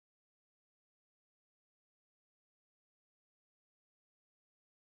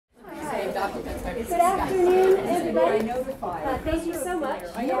Good afternoon, everybody. Thank you so much.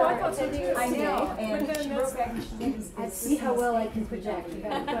 I know, I thought so too. I know, and she wrote back and she didn't. let's see how well I can project. We've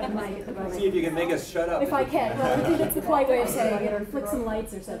got a mic at the moment. See if you can make us shut up. If I can. Well, I think that's the polite way of saying it, or flick some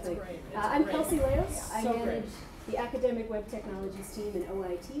lights or something. I'm Kelsey Leos. I manage the Academic Web Technologies team in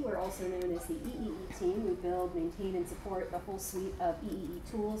OIT. We're also known as the EEE team. We build, maintain, and support the whole suite of EEE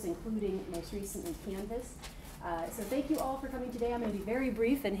tools, including most recently Canvas. So thank you all for coming today. I'm going to be very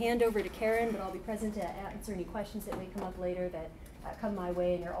brief and hand over to Karen, but I'll be present to answer any questions that may come up later that come my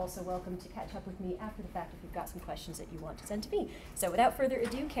way, and you're also welcome to catch up with me after the fact if you've got some questions that you want to send to me. So without further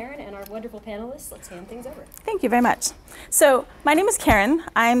ado, Karen and our wonderful panelists, let's hand things over. Thank you very much. So my name is Karen.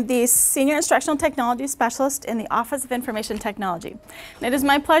 I'm the Senior Instructional Technology Specialist in the Office of Information Technology. And it is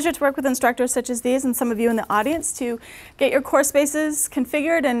my pleasure to work with instructors such as these and some of you in the audience to get your course spaces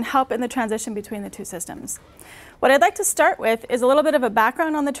configured and help in the transition between the two systems. What I'd like to start with is a little bit of a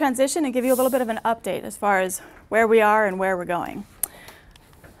background on the transition and give you a little bit of an update as far as where we are and where we're going.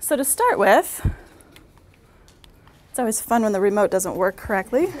 So to start with, it's always fun when the remote doesn't work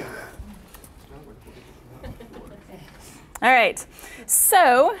correctly. All right,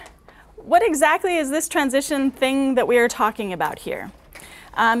 so what exactly is this transition thing that we are talking about here?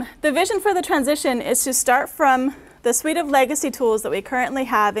 The vision for the transition is to start from the suite of legacy tools that we currently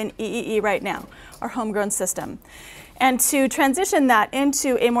have in EEE right now, our homegrown system, and to transition that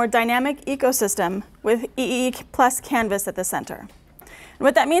into a more dynamic ecosystem with EEE plus Canvas at the center. And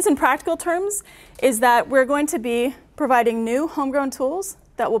what that means in practical terms is that we're going to be providing new homegrown tools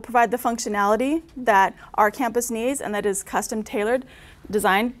that will provide the functionality that our campus needs and that is custom tailored,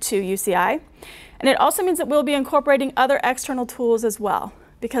 designed to UCI. And it also means that we'll be incorporating other external tools as well,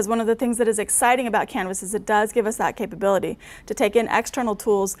 because one of the things that is exciting about Canvas is it does give us that capability to take in external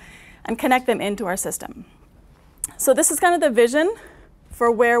tools and connect them into our system. So this is kind of the vision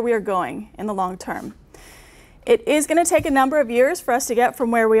for where we are going in the long term. It is going to take a number of years for us to get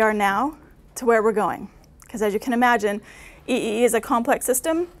from where we are now to where we're going, because as you can imagine, EEE is a complex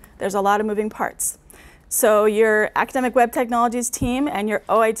system. There's a lot of moving parts. So your Academic Web Technologies team and your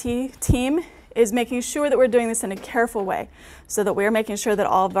OIT team is making sure that we're doing this in a careful way so that we're making sure that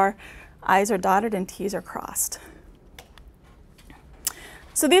all of our I's are dotted and T's are crossed.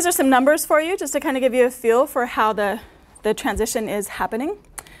 So these are some numbers for you just to kind of give you a feel for how the transition is happening.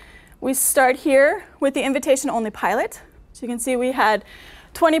 We start here with the invitation-only pilot. So you can see we had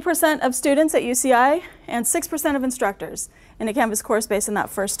 20% of students at UCI and 6% of instructors in a Canvas course base in that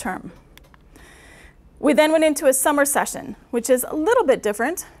first term. We then went into a summer session, which is a little bit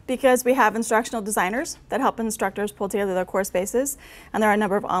different because we have instructional designers that help instructors pull together their course bases, and there are a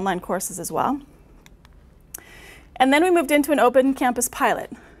number of online courses as well. And then we moved into an open campus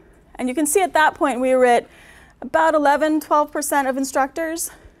pilot. And you can see at that point we were at about 11–12% of instructors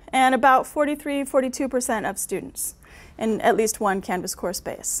and about 43–42% of students in at least one Canvas course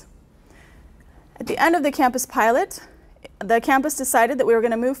base. At the end of the campus pilot, the campus decided that we were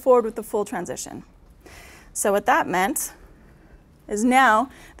going to move forward with the full transition. So what that meant is now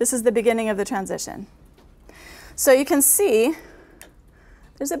this is the beginning of the transition. So you can see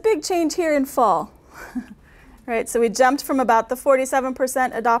there's a big change here in fall. Right, so we jumped from about the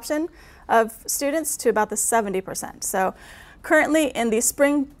 47% adoption of students to about the 70%. So currently in the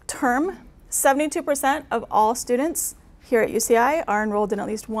spring term, 72% of all students here at UCI are enrolled in at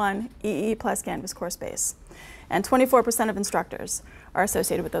least one EEE plus Canvas course base. And 24% of instructors are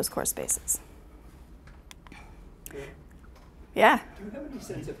associated with those course bases. Yeah? Do you have any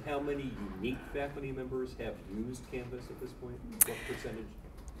sense of how many unique faculty members have used Canvas at this point? What percentage?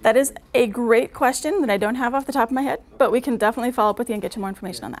 That is a great question that I don't have off the top of my head, but we can definitely follow up with you and get you more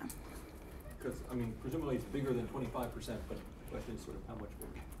information on that. Because, I mean, presumably it's bigger than 25%, but the question is sort of how much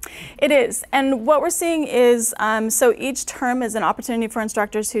bigger? It is, and what we're seeing is, so each term is an opportunity for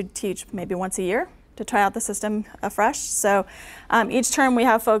instructors who teach maybe once a year to try out the system afresh. So each term we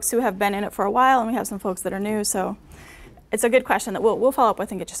have folks who have been in it for a while, and we have some folks that are new, so it's a good question that we'll follow up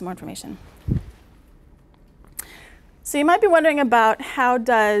with and get you some more information. So you might be wondering about how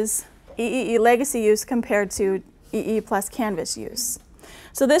does EEE legacy use compare to EE plus Canvas use.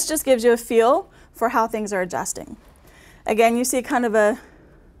 So this just gives you a feel for how things are adjusting. Again, you see kind of a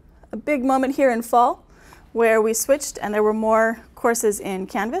big moment here in fall where we switched and there were more courses in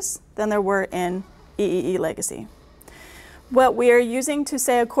Canvas than there were in EEE legacy. What we are using to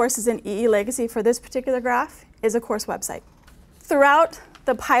say a course is in EEE legacy for this particular graph is a course website. Throughout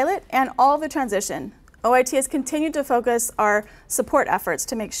the pilot and all the transition, OIT has continued to focus our support efforts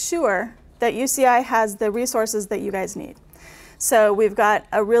to make sure that UCI has the resources that you guys need. So we've got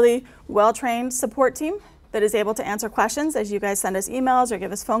a really well-trained support team that is able to answer questions as you guys send us emails or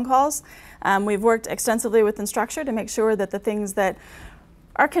give us phone calls. We've worked extensively with Instructor to make sure that the things that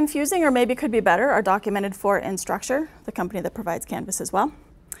are confusing or maybe could be better are documented for Instructor, the company that provides Canvas as well.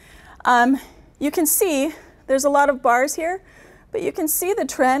 You can see there's a lot of bars here, but you can see the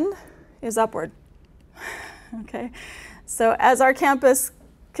trend is upward. Okay, so as our campus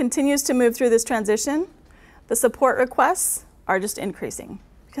continues to move through this transition, the support requests are just increasing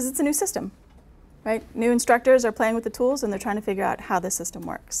because it's a new system, right? New instructors are playing with the tools and they're trying to figure out how the system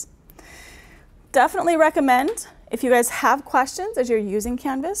works. Definitely recommend, if you guys have questions as you're using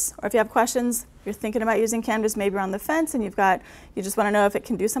Canvas, or if you have questions, you're thinking about using Canvas, maybe you're on the fence and you just want to know if it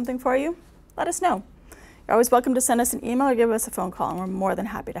can do something for you, let us know. You're always welcome to send us an email or give us a phone call, and we're more than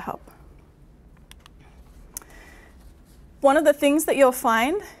happy to help. One of the things that you'll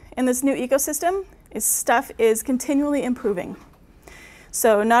find in this new ecosystem is stuff is continually improving.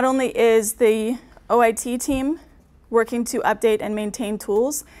 So not only is the OIT team working to update and maintain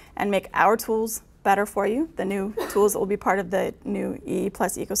tools and make our tools better for you, the new tools that will be part of the new EE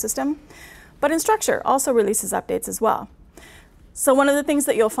Plus ecosystem, but Instructor also releases updates as well. So one of the things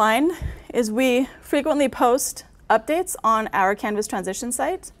that you'll find is we frequently post updates on our Canvas transition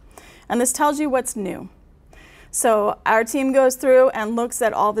site, and this tells you what's new. So our team goes through and looks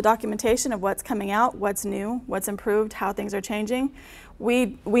at all the documentation of what's coming out, what's new, what's improved, how things are changing.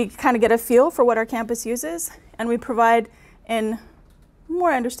 We kind of get a feel for what our campus uses, and we provide in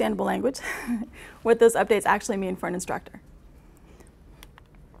more understandable language what those updates actually mean for an instructor.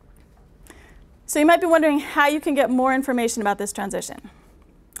 So you might be wondering how you can get more information about this transition.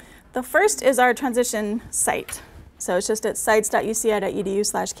 The first is our transition site. So it's just at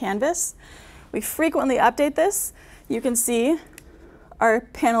sites.uci.edu/canvas. We frequently update this. You can see our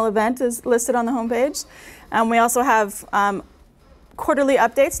panel event is listed on the homepage. We also have quarterly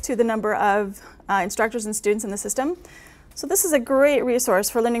updates to the number of instructors and students in the system. So this is a great resource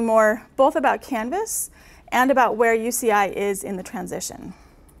for learning more both about Canvas and about where UCI is in the transition.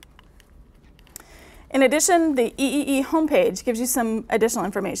 In addition, the EEE homepage gives you some additional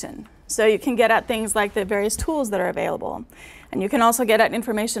information. So you can get at things like the various tools that are available. And you can also get at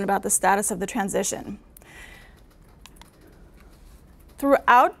information about the status of the transition.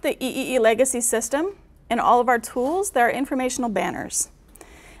 Throughout the EEE legacy system, in all of our tools, there are informational banners.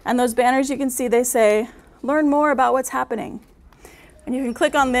 And those banners, you can see, they say, learn more about what's happening. And you can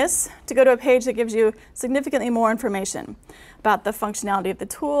click on this to go to a page that gives you significantly more information about the functionality of the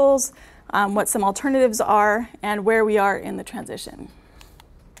tools, what some alternatives are, and where we are in the transition.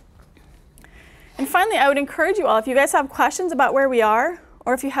 And finally, I would encourage you all, if you guys have questions about where we are,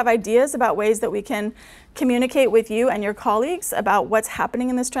 or if you have ideas about ways that we can communicate with you and your colleagues about what's happening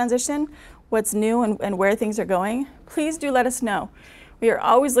in this transition, what's new and where things are going, please do let us know. We are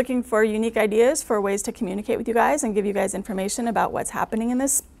always looking for unique ideas for ways to communicate with you guys and give you guys information about what's happening in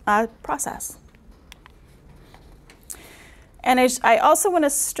this process. And I also want to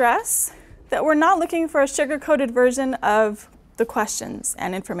stress that we're not looking for a sugar-coated version of the questions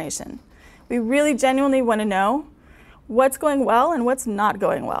and information. We really genuinely want to know what's going well and what's not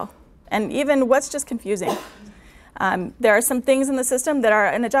going well, and even what's just confusing. There are some things in the system that are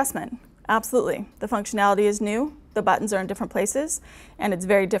an adjustment. Absolutely. The functionality is new, the buttons are in different places, and it's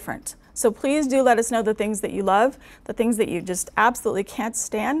very different. So please do let us know the things that you love, the things that you just absolutely can't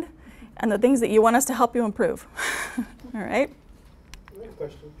stand, and the things that you want us to help you improve. All right? I have a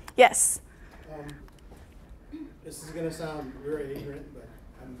question. Yes. This is going to sound very ignorant, but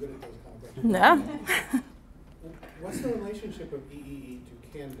I'm good at those kind of questions. No. What's the relationship of EEE to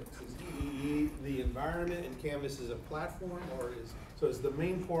Canvas? Is EEE the environment and Canvas is a platform, or is the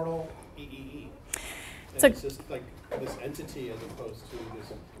main portal EEE? And it's just like this entity as opposed to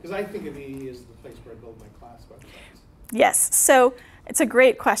this, because I think of EEE as the place where I build my class websites. Yes, so it's a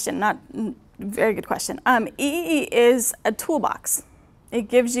great question, very good question. EEE is a toolbox. It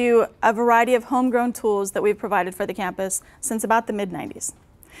gives you a variety of homegrown tools that we've provided for the campus since about the mid-90s.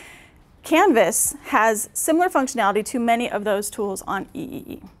 Canvas has similar functionality to many of those tools on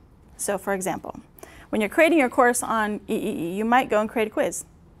EEE. So for example, when you're creating your course on EEE, you might go and create a quiz,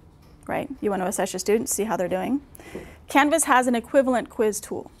 right? You want to assess your students, see how they're doing. Canvas has an equivalent quiz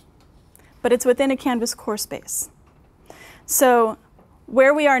tool, but it's within a Canvas course space. So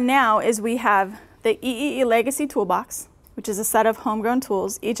where we are now is we have the EEE Legacy Toolbox, which is a set of homegrown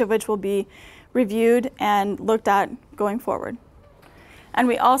tools, each of which will be reviewed and looked at going forward. And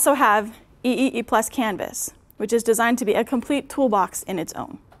we also have EEE Plus Canvas, which is designed to be a complete toolbox in its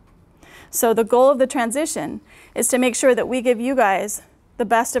own. So the goal of the transition is to make sure that we give you guys the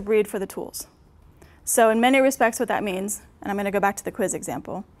best of breed for the tools. So in many respects what that means, and I'm going to go back to the quiz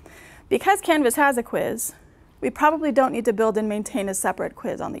example, because Canvas has a quiz, we probably don't need to build and maintain a separate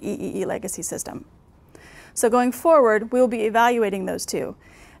quiz on the EEE legacy system. So going forward, we will be evaluating those two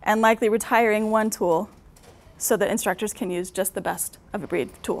and likely retiring one tool so that instructors can use just the best of a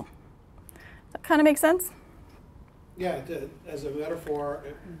breed tool. Does that kind of make sense? Yeah, as a metaphor,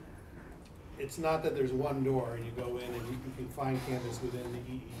 it's not that there's one door and you go in and you can find Canvas within the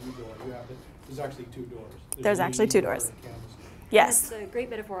EEE door. There's actually two doors. There's actually two doors. And Canvas. Yes. It's a great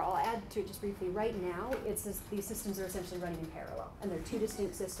metaphor. I'll add to it just briefly. Right now, these systems are essentially running in parallel, and they're two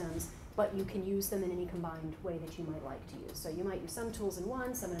distinct systems, but you can use them in any combined way that you might like to use. So you might use some tools in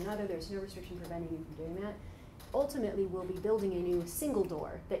one, some in another. There's no restriction preventing you from doing that. Ultimately, we'll be building a new single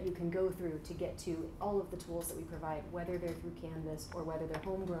door that you can go through to get to all of the tools that we provide, whether they're through Canvas or whether they're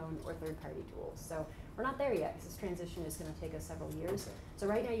homegrown or third-party tools. So we're not there yet, because this transition is going to take us several years. So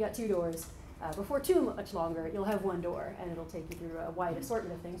right now, you got two doors. Before too much longer, you'll have one door, and it'll take you through a wide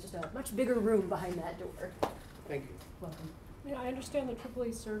assortment of things, just a much bigger room behind that door. Thank you. Welcome. Yeah, I understand the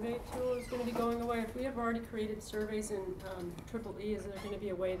EEE survey tool is going to be going away. If we have already created surveys in EEE, is there going to be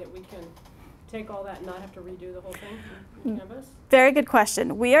a way that we can take all that and not have to redo the whole thing in Canvas? Very good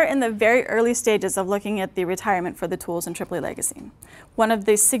question. We are in the very early stages of looking at the retirement for the tools in EEE Legacy. One of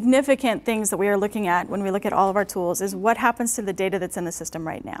the significant things that we are looking at when we look at all of our tools is what happens to the data that's in the system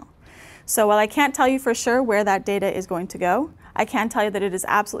right now. So while I can't tell you for sure where that data is going to go, I can tell you that it is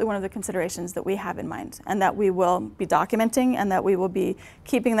absolutely one of the considerations that we have in mind, and that we will be documenting, and that we will be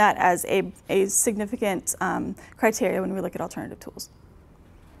keeping that as a significant criteria when we look at alternative tools.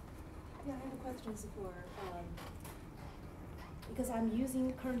 Yeah, I have a question for, because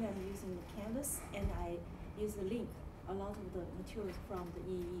currently I'm using Canvas, and I use the link, a lot of the materials from the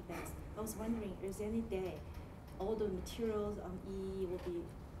EEE base. I was wondering, is there any day all the materials on EEE will be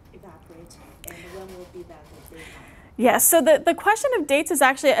evaporate, and when will be that data? Yes, so the question of dates is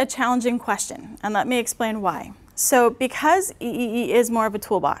actually a challenging question, and let me explain why. So because EEE is more of a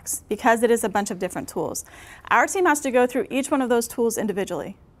toolbox, because it is a bunch of different tools, our team has to go through each one of those tools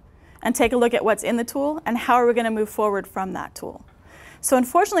individually and take a look at what's in the tool and how are we going to move forward from that tool. So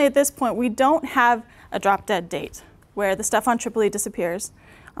unfortunately at this point we don't have a drop-dead date where the stuff on EEE disappears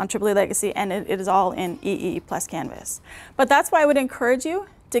on EEE Legacy and it is all in EEE plus Canvas. But that's why I would encourage you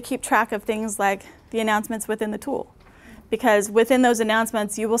to keep track of things like the announcements within the tool. Because within those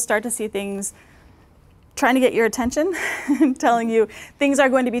announcements, you will start to see things trying to get your attention, telling you things are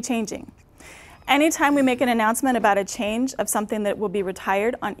going to be changing. Anytime we make an announcement about a change of something that will be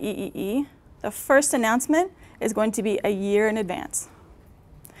retired on EEE, the first announcement is going to be a year in advance.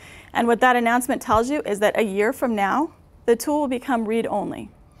 And what that announcement tells you is that a year from now, the tool will become read-only.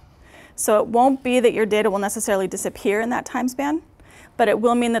 So it won't be that your data will necessarily disappear in that time span, but it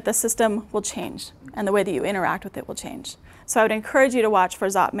will mean that the system will change and the way that you interact with it will change. So I would encourage you to watch for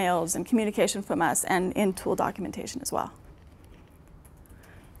ZOP mails and communication from us and in-tool documentation as well.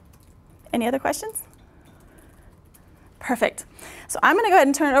 Any other questions? Perfect. So I'm going to go ahead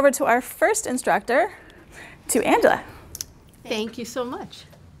and turn it over to our first instructor, to Angela. Thank you so much.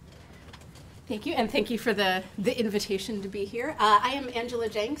 Thank you, and thank you for the invitation to be here. I am Angela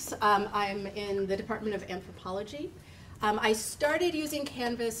Jenks. I'm in the Department of Anthropology. I started using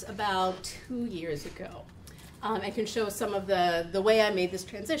Canvas about 2 years ago. I can show some of the way I made this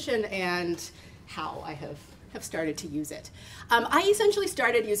transition and how I have started to use it. I essentially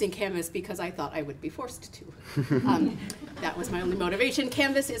started using Canvas because I thought I would be forced to. That was my only motivation.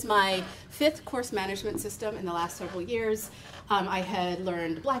 Canvas is my 5th course management system in the last several years. I had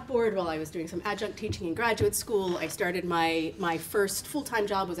learned Blackboard while I was doing some adjunct teaching in graduate school. I started my first full-time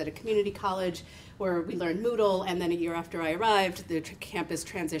job was at a community college where we learned Moodle, and then a year after I arrived, the campus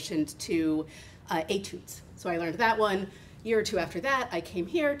transitioned to Etudes. So I learned that one. Year or two after that, I came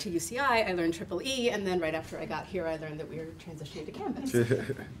here to UCI, I learned EEE, and then right after I got here, I learned that we were transitioning to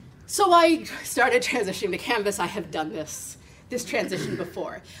Canvas. So I started transitioning to Canvas. I have done this transition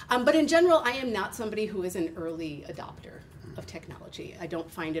before. But in general, I am not somebody who is an early adopter of technology. I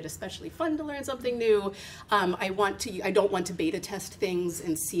don't find it especially fun to learn something new. I don't want to beta test things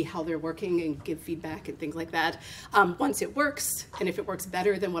and see how they're working and give feedback and things like that. Once it works, and if it works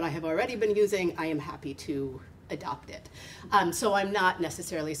better than what I have already been using, I am happy to adopt it. So I'm not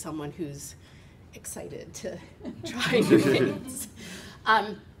necessarily someone who's excited to try new things.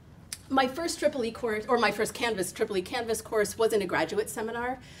 My first EEE course, or my first EEE Canvas course was in a graduate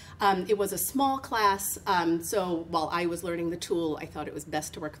seminar. It was a small class, so while I was learning the tool, I thought it was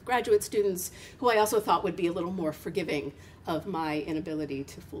best to work with graduate students, who I also thought would be a little more forgiving of my inability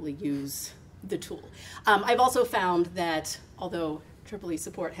to fully use the tool. I've also found that although EEE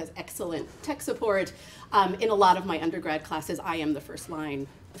support has excellent tech support, in a lot of my undergrad classes, I am the first line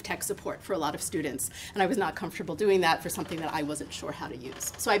of tech support for a lot of students, and I was not comfortable doing that for something that I wasn't sure how to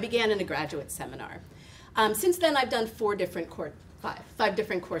use. So I began in a graduate seminar. Since then, I've done five different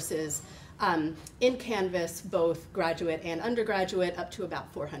courses in Canvas, both graduate and undergraduate, up to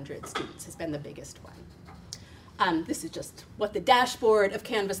about 400 students has been the biggest one. This is just what the dashboard of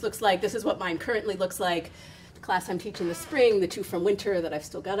Canvas looks like. This is what mine currently looks like. The class I'm teaching this spring, the 2 from winter that I've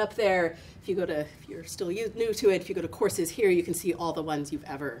still got up there. If you're still new to it, if you go to courses here, you can see all the ones you've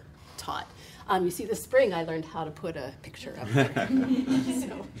ever taught. You see this spring I learned how to put a picture up there.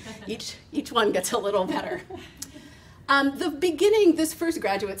 So each one gets a little better. The beginning, this first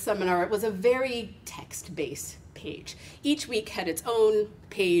graduate seminar, it was a very text-based page. Each week had its own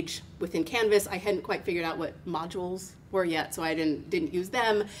page within Canvas. I hadn't quite figured out what modules were yet, so I didn't use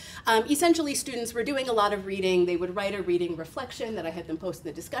them. Essentially, students were doing a lot of reading. They would write a reading reflection that I had them post in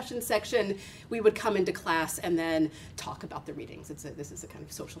the discussion section. We would come into class and then talk about the readings. This is a kind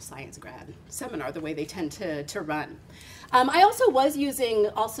of social science grad seminar, the way they tend to run. I also was using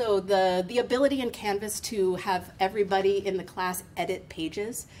the ability in Canvas to have everybody in the class edit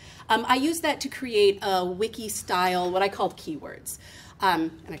pages. I used that to create a wiki style, what I called keywords.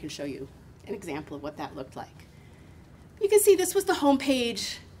 And I can show you an example of what that looked like. You can see this was the home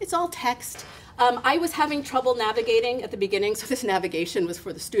page. It's all text. I was having trouble navigating at the beginning, so this navigation was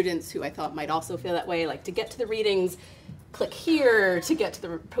for the students who I thought might also feel that way, like to get to the readings, click here, to get to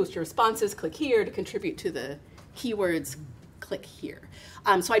the post your responses, click here, to contribute to the keywords, click here.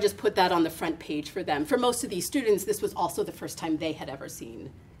 So I just put that on the front page for them. For most of these students, this was also the first time they had ever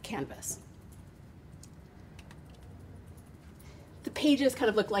seen Canvas. The pages kind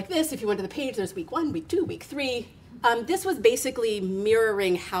of look like this. If you went to the page, there's week 1, week 2, week 3. This was basically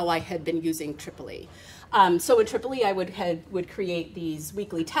mirroring how I had been using EEE. So in EEE, I would create these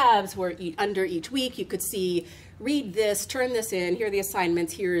weekly tabs where under each week you could see, read this, turn this in, here are the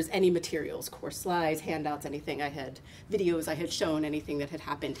assignments, here's any materials, course slides, handouts, anything videos I had shown, anything that had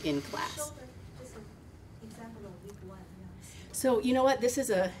happened in class. Just an example of week 1. Yeah. So you know what,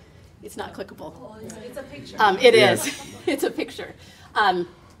 it's not clickable. Oh, it's a picture. It is. It's a picture.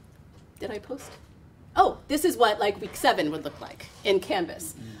 Did I post? Oh, this is what like week 7 would look like in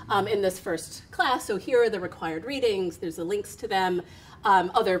Canvas in this first class. So here are the required readings. There's the links to them.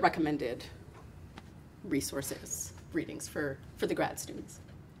 Other recommended resources, readings for the grad students.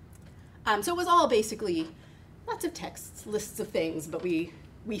 So it was all basically lots of texts, lists of things, but we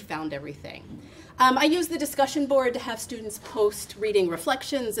found everything. I used the discussion board to have students post reading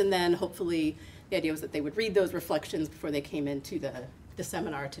reflections, and then hopefully the idea was that they would read those reflections before they came into the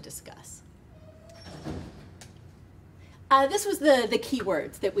seminar to discuss. This was the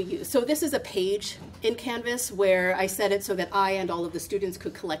keywords that we used. So this is a page in Canvas where I set it so that I and all of the students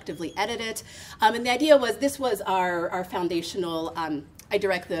could collectively edit it. And the idea was this was our foundational, I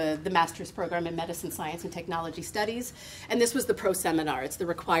direct the master's program in medicine, science, and technology studies. And this was the pro seminar. It's the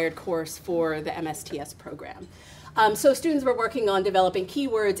required course for the MSTS program. So students were working on developing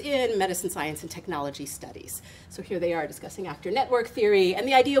keywords in medicine, science, and technology studies. So here they are discussing actor network theory, and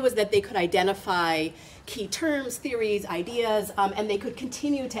the idea was that they could identify key terms, theories, ideas, and they could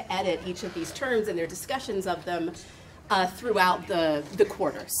continue to edit each of these terms and their discussions of them throughout the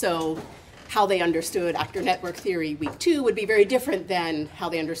quarter. So how they understood actor network theory week 2 would be very different than how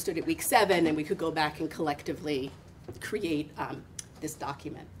they understood it week 7, and we could go back and collectively create this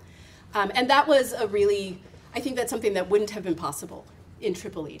document. And that was I think that's something that wouldn't have been possible in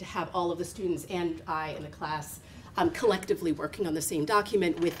EEE, to have all of the students and I in the class collectively working on the same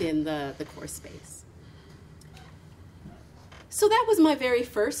document within the course space. So that was my very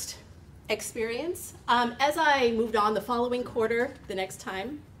first experience. As I moved on the following quarter, the next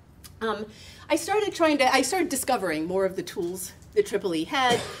time, I started discovering more of the tools that EEE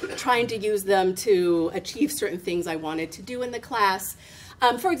had, trying to use them to achieve certain things I wanted to do in the class.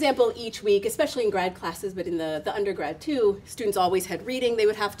 For example, each week, especially in grad classes, but in the undergrad too, students always had reading they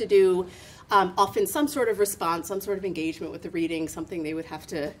would have to do, often some sort of response, some sort of engagement with the reading, something they would have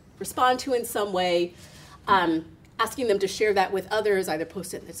to respond to in some way, asking them to share that with others, either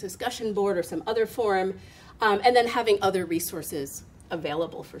post it in this discussion board or some other forum, and then having other resources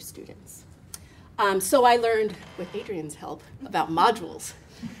available for students. So I learned, with Adrian's help, about modules,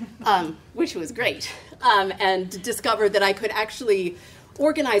 which was great, and discovered that I could actually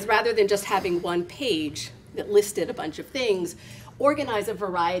organize, rather than just having one page that listed a bunch of things, organize a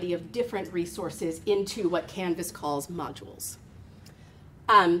variety of different resources into what Canvas calls modules.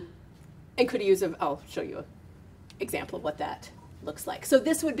 And could use, I'll show you an example of what that looks like. So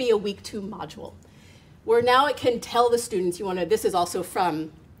this would be a week 2 module, where now it can tell the students, this is also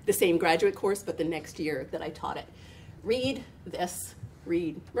from the same graduate course, but the next year that I taught it. Read this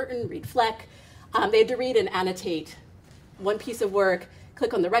read Merton, read Fleck. They had to read and annotate one piece of work,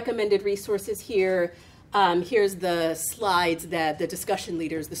 click on the recommended resources here. Here's the slides that the discussion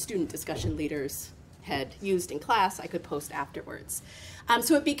leaders, the student discussion leaders, had used in class. I could post afterwards.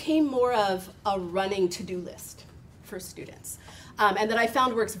 So it became more of a running to-do list for students. And that I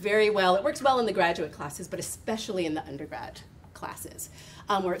found works very well. It works well in the graduate classes, but especially in the undergrad classes,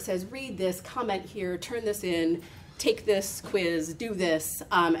 where it says, read this, comment here, turn this in, take this quiz, do this,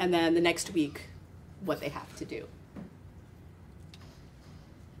 and then the next week, what they have to do.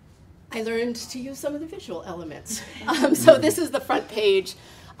 I learned to use some of the visual elements. So this is the front page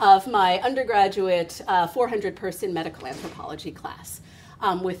of my undergraduate 400-person medical anthropology class,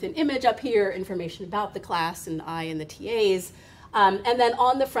 with an image up here, information about the class, and I and the TAs. And then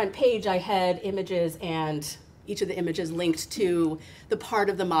on the front page, I had images, and each of the images linked to the part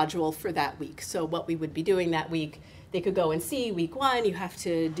of the module for that week. So what we would be doing that week, they could go and see week 1, you have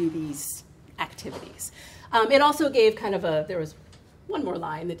to do these activities. It also gave kind of there was one more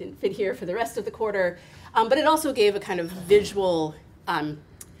line that didn't fit here for the rest of the quarter, but it also gave a kind of visual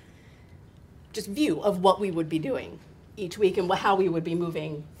just view of what we would be doing each week and how we would be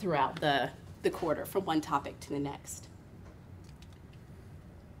moving throughout the quarter from one topic to the next.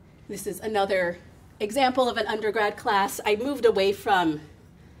 This is another example of an undergrad class. I moved away from,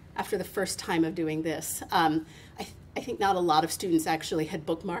 after the first time of doing this, I think not a lot of students actually had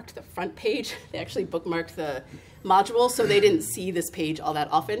bookmarked the front page. They actually bookmarked the module, so they didn't see this page all that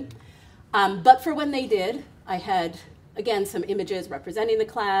often. But for when they did, I had, again, some images representing the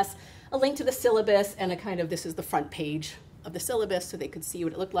class, a link to the syllabus, and a kind of, this is the front page of the syllabus, so they could see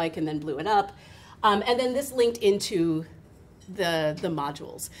what it looked like, and then blew it up. And then this linked into the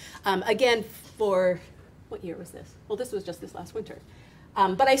modules. Again, for, what year was this? Well, this was just this last winter.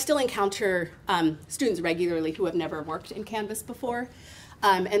 But I still encounter students regularly who have never worked in Canvas before.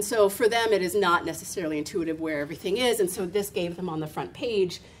 And so for them, it is not necessarily intuitive where everything is. And so this gave them on the front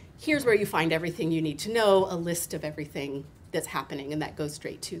page, here's where you find everything you need to know, a list of everything that's happening. And that goes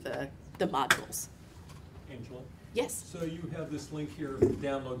straight to the modules. Angela? Yes? So you have this link here,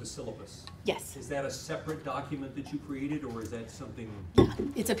 download the syllabus. Yes. Is that a separate document that you created, or is that something? Yeah,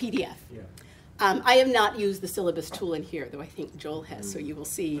 it's a PDF. Yeah. I have not used the syllabus tool in here, though I think Joel has, so you will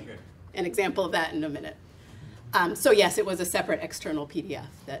see an example of that in a minute. So yes, it was a separate external PDF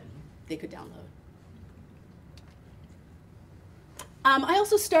that they could download. I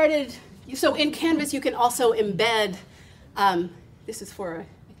also started, so in Canvas you can also embed, this is for,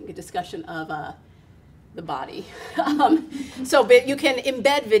 I think, a discussion of the body. But you can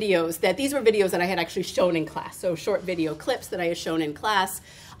embed videos these were videos that I had actually shown in class, so short video clips that I had shown in class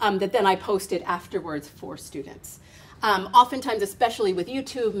that then I posted afterwards for students. Oftentimes, especially with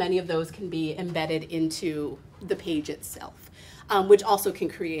YouTube, many of those can be embedded into the page itself, which also can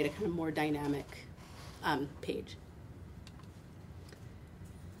create a kind of more dynamic page.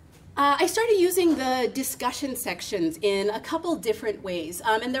 I started using the discussion sections in a couple different ways,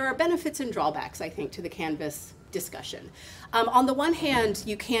 and there are benefits and drawbacks, I think, to the Canvas discussion. On the one hand,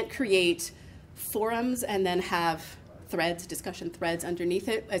 you can't create forums and then have threads, discussion threads underneath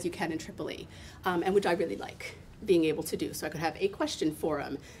it, as you can in EEE, and which I really like being able to do. So I could have a question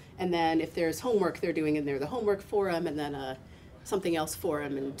forum, and then if there's homework they're doing in there, the homework forum, and then a something else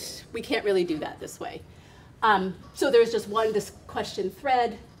forum, and we can't really do that this way. So there's just one question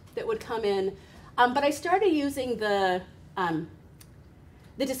thread that would come in, but I started using the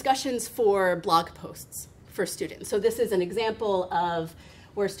discussions for blog posts for students. So this is an example of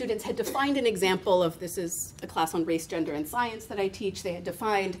where students had to find an example of, this is a class on race, gender, and science that I teach. They had to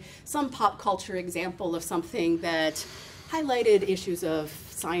find some pop culture example of something that highlighted issues of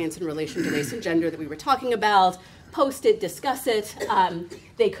science in relation to race and gender that we were talking about, post it, discuss it.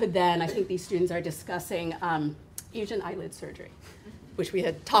 They could then, I think these students are discussing Asian eyelid surgery, which we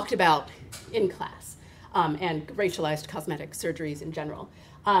had talked about in class, and racialized cosmetic surgeries in general.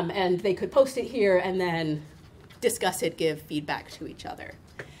 And they could post it here and then discuss it, give feedback to each other.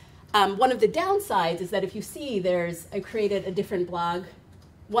 One of the downsides is that if you see I created a different blog,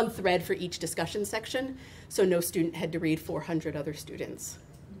 one thread for each discussion section, so no student had to read 400 other students'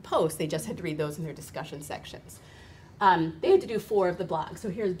 posts, they just had to read those in their discussion sections. They had to do 4 of the blogs. So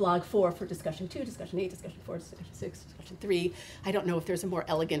here's blog 4 for discussion 2, discussion 8, discussion 4, discussion 6, discussion 3. I don't know if there's a more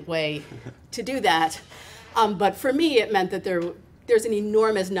elegant way to do that. But for me, it meant that there's an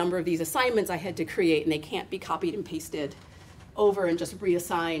enormous number of these assignments I had to create, and they can't be copied and pasted over and just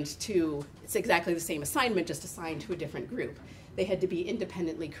reassigned to, it's exactly the same assignment, just assigned to a different group. They had to be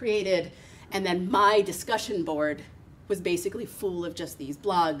independently created. And then my discussion board was basically full of just these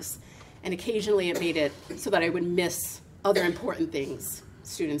blogs. And occasionally it made it so that I would miss other important things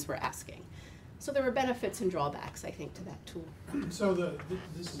students were asking. So there were benefits and drawbacks, I think, to that tool. So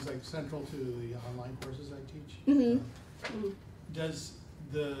this is like central to the online courses I teach. Mm-hmm. Does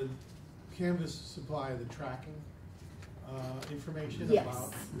the Canvas supply the tracking information Yes.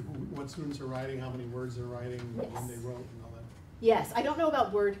 about what students are writing, how many words they're writing, when they wrote, and all that? Yes, I don't know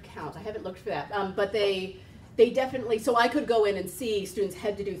about word count. I haven't looked for that, but they definitely. So I could go in and see students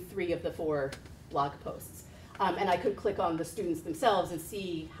had to do 3 of the 4 blog posts, and I could click on the students themselves and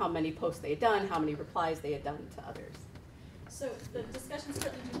see how many posts they had done, how many replies they had done to others. So the discussions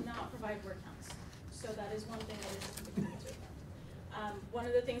certainly do not provide word counts. So that is one thing that is particular to them. One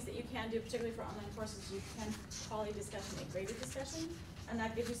of the things that you can do, particularly for online courses, you can call a discussion a graded discussion, and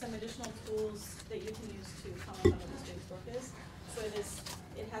that gives you some additional tools that you can use to comment on what the student's work is. So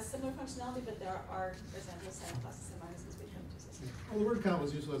it has similar functionality, but there are, for example, some pluses and minuses between the two systems. Well, the word count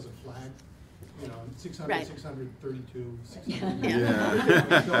was useful as a flag. You know, 600, Right. 632, 600.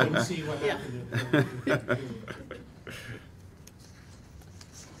 Yeah. Go and see what Yeah. happened.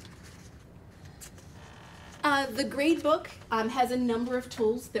 The gradebook has a number of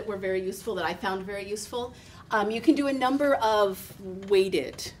tools that were very useful, that I found very useful. You can do a number of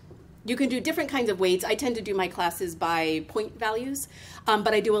weighted. You can do different kinds of weights. I tend to do my classes by point values,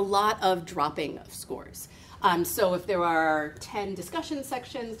 but I do a lot of dropping of scores. So if there are 10 discussion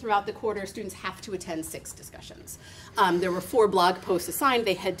sections throughout the quarter, students have to attend 6 discussions. There were 4 blog posts assigned,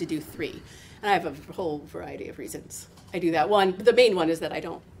 they had to do 3. And I have a whole variety of reasons I do that. One, the main one is that I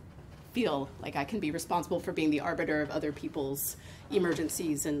don't feel like I can be responsible for being the arbiter of other people's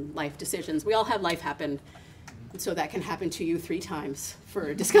emergencies and life decisions. We all have life happen, and so that can happen to you 3 times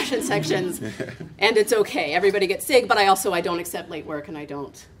for discussion sections, and it's okay. Everybody gets sick, but I don't accept late work, and it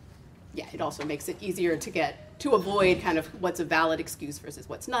also makes it easier to avoid kind of what's a valid excuse versus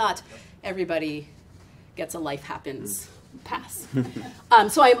what's not. Everybody gets a life happens pass.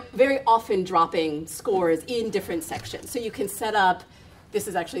 So I'm very often dropping scores in different sections. So you can set up, this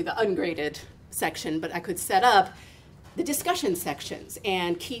is actually the ungraded section, but I could set up the discussion sections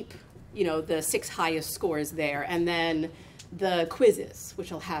and keep, the 6 highest scores there, and then the quizzes,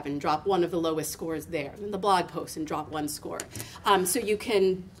 which I'll have, and drop one of the lowest scores there, and the blog posts and drop 1 score. So you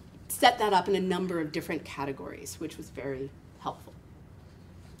can set that up in a number of different categories, which was very helpful.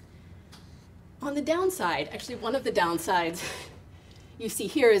 On the downside, actually one of the downsides you see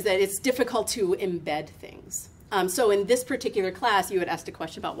here is that it's difficult to embed things. So in this particular class, you had asked a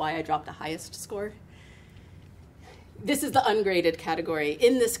question about why I dropped the highest score. This is the ungraded category.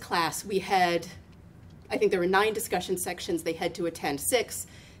 In this class, we had, I think there were 9 discussion sections. They had to attend 6.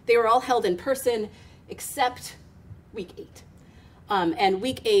 They were all held in person, except week 8. And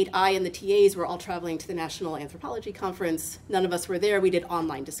week 8, I and the TAs were all traveling to the National Anthropology Conference. None of us were there. We did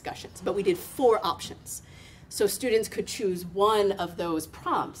online discussions, but we did 4 options. So students could choose one of those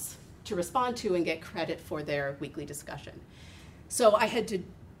prompts to respond to and get credit for their weekly discussion. So I had to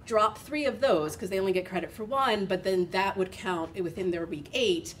drop 3 of those because they only get credit for 1, but then that would count within their week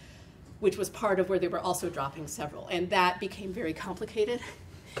 8, which was part of where they were also dropping several. And that became very complicated.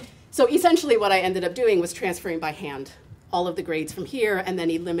 So essentially what I ended up doing was transferring by hand all of the grades from here and then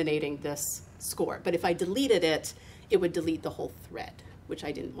eliminating this score. But if I deleted it, it would delete the whole thread, which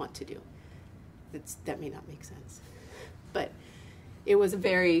I didn't want to do. That may not make sense. But it was a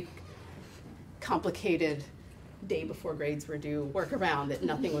very complicated day before grades were due workaround that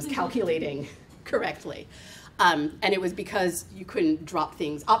nothing was calculating correctly. And it was because you couldn't drop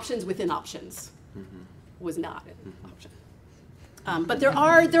things. Options within options was not an option. But there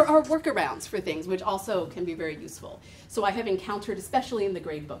are workarounds for things, which also can be very useful. So I have encountered, especially in the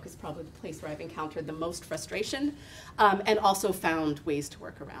grade book, is probably the place where I've encountered the most frustration, and also found ways to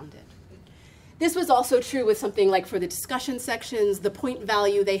work around it. This was also true with something like for the discussion sections, the point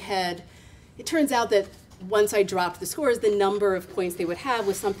value they had. It turns out that once I dropped the scores, the number of points they would have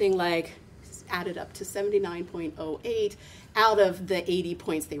was something like added up to 79.08 out of the 80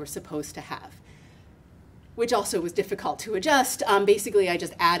 points they were supposed to have, which also was difficult to adjust. Basically, I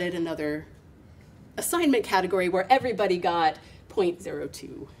just added another assignment category where everybody got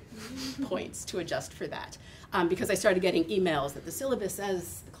 0.02 points to adjust for that. Because I started getting emails that the syllabus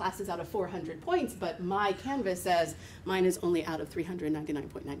says the class is out of 400 points, but my Canvas says mine is only out of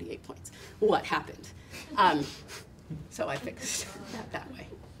 399.98 points. What happened? So I fixed that way.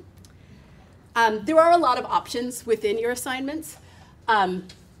 There are a lot of options within your assignments,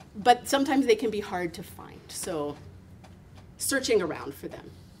 but sometimes they can be hard to find. So searching around for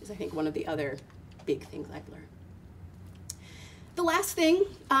them is, I think, one of the other big things I've learned. The last thing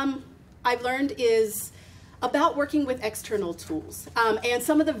I've learned is about working with external tools and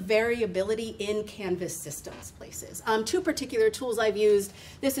some of the variability in Canvas systems places. Two particular tools I've used.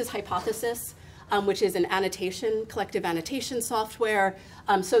 This is Hypothesis, which is an annotation, collective annotation software.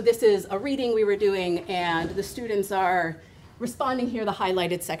 So this is a reading we were doing, and the students are responding here. The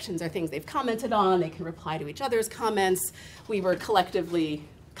highlighted sections are things they've commented on. They can reply to each other's comments. We were collectively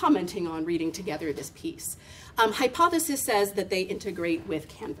commenting on reading together this piece. Hypothesis says that they integrate with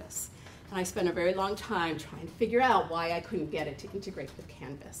Canvas. And I spent a very long time trying to figure out why I couldn't get it to integrate with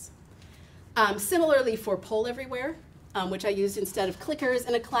Canvas. Similarly for Poll Everywhere, which I used instead of clickers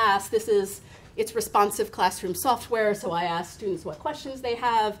in a class, it's responsive classroom software, so I ask students what questions they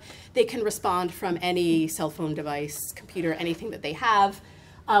have. They can respond from any cell phone device, computer, anything that they have.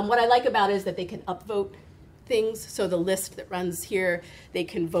 What I like about it is that they can upvote things, so the list that runs here, they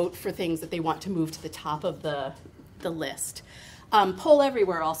can vote for things that they want to move to the top of the list. Poll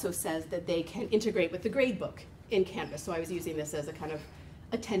Everywhere also says that they can integrate with the gradebook in Canvas, so I was using this as a kind of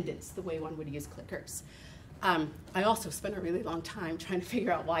attendance, the way one would use clickers. I also spent a really long time trying to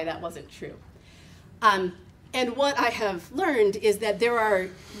figure out why that wasn't true. And what I have learned is that there are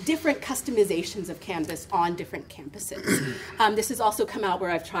different customizations of Canvas on different campuses. This has also come out where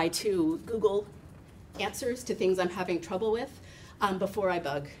I've tried to Google answers to things I'm having trouble with before I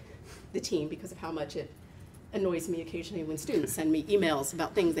bug the team because of how much it annoys me occasionally when students send me emails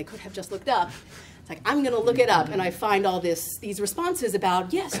about things they could have just looked up. It's like, I'm going to look it up, and I find all these responses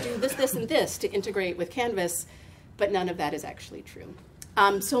about, yes, do this, this, and this to integrate with Canvas, but none of that is actually true.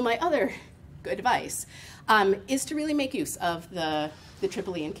 So my other good advice is to really make use of the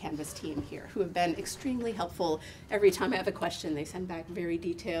EEE and Canvas team here, who have been extremely helpful. Every time I have a question, they send back very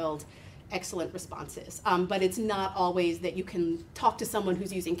detailed, excellent responses. But it's not always that you can talk to someone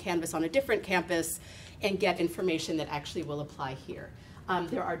who's using Canvas on a different campus and get information that actually will apply here.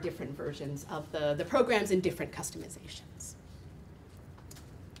 There are different versions of the programs and different customizations.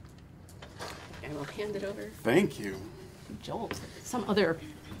 I will hand it over. Thank you. Joel, some other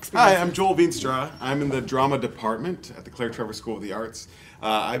Hi, I'm Joel Veenstra. I'm in the drama department at the Claire Trevor School of the Arts.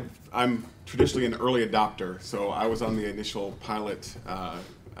 I'm traditionally an early adopter, so I was on the initial pilot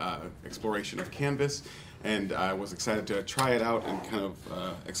exploration of Canvas, and I was excited to try it out and kind of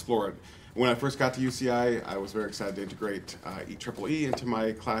explore it. When I first got to UCI, I was very excited to integrate EEE into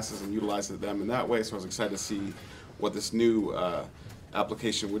my classes and utilize them in that way, so I was excited to see what this new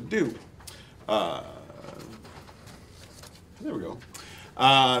application would do. There we go.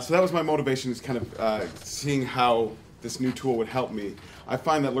 So that was my motivation, is kind of seeing how this new tool would help me. I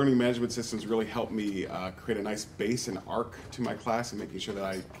find that learning management systems really help me create a nice base and arc to my class, and making sure that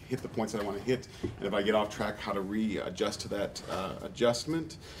I hit the points that I want to hit, and if I get off track, how to readjust to that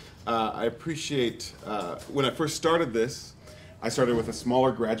adjustment. I appreciate, when I first started this, I started with a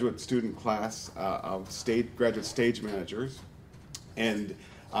smaller graduate student class of graduate stage managers, and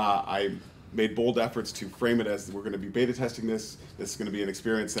I made bold efforts to frame it as, we're going to be beta testing this. This is going to be an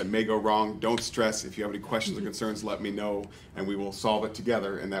experience that may go wrong. Don't stress. If you have any questions or concerns, let me know, and we will solve it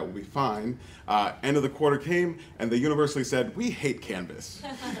together, and that will be fine. End of the quarter came, and they universally said, we hate Canvas.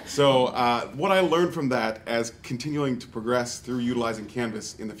 So what I learned from that, as continuing to progress through utilizing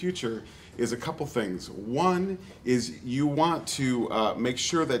Canvas in the future, is a couple things. One is you want to make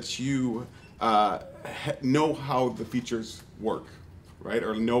sure that you know how the features work, right?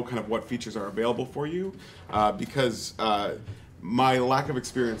 Or know kind of what features are available for you, because my lack of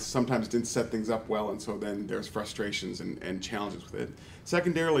experience sometimes didn't set things up well, and so then there's frustrations and challenges with it.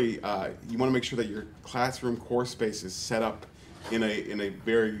 Secondarily, you want to make sure that your classroom core space is set up in a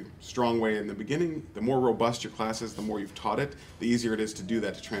very strong way in the beginning. The more robust your class is, the more you've taught it, the easier it is to do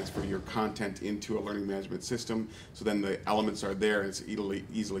that, to transfer your content into a learning management system, so then the elements are there and it's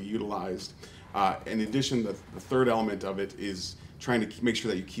easily utilized. In addition, the third element of it is trying to make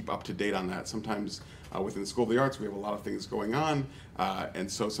sure that you keep up to date on that. Sometimes within the School of the Arts, we have a lot of things going on, and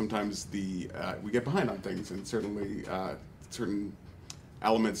so sometimes we get behind on things, and certainly certain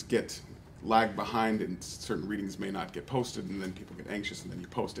elements lag behind, and certain readings may not get posted, and then people get anxious, and then you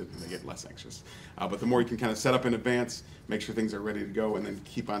post it, and they get less anxious. But the more you can kind of set up in advance, make sure things are ready to go, and then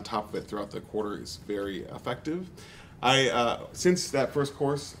keep on top of it throughout the quarter is very effective. Since that first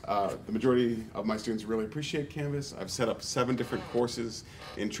course, the majority of my students really appreciate Canvas. I've set up 7 different courses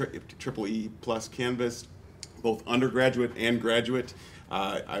in EEE plus Canvas, both undergraduate and graduate.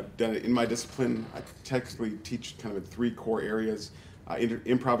 I've done it in my discipline. I technically teach kind of in 3 core areas: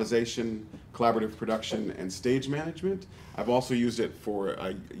 improvisation, collaborative production, and stage management. I've also used it for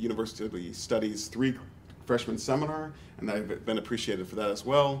University Studies 3 freshman seminar, and I've been appreciated for that as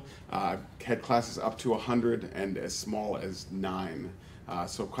well. I've had classes up to 100 and as small as 9,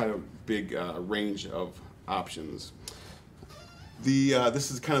 so quite a big range of options. This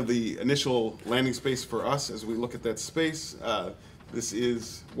is kind of the initial landing space for us as we look at that space. This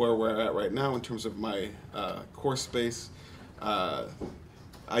is where we're at right now in terms of my course space.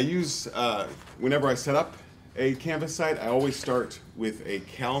 I use, whenever I set up a Canvas site, I always start with a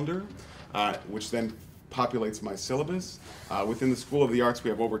calendar, which then populates my syllabus. Within the School of the Arts, we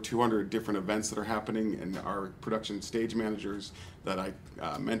have over 200 different events that are happening, and our production stage managers that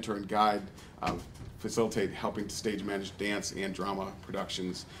I mentor and guide facilitate helping to stage manage dance and drama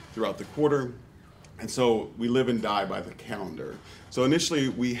productions throughout the quarter. And so we live and die by the calendar. So initially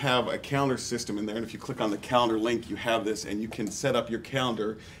we have a calendar system in there, and if you click on the calendar link, you have this, and you can set up your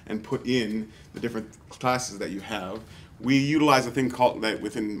calendar and put in the different classes that you have. We utilize a thing called, that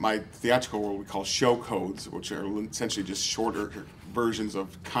within my theatrical world we call show codes, which are essentially just shorter versions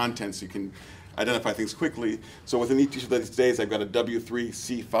of content so you can identify things quickly. So within each of these days, I've got a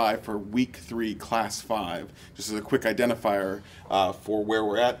W3C5 for week 3, class 5, just as a quick identifier for where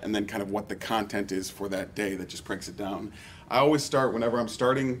we're at, and then kind of what the content is for that day that just breaks it down. I always start, whenever I'm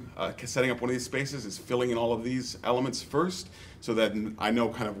starting, setting up one of these spaces, is filling in all of these elements first, so that I know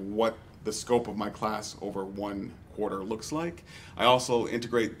kind of what the scope of my class over one quarter looks like. I also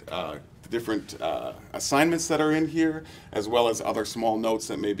integrate the different assignments that are in here, as well as other small notes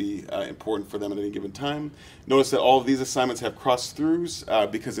that may be important for them at any given time. Notice that all of these assignments have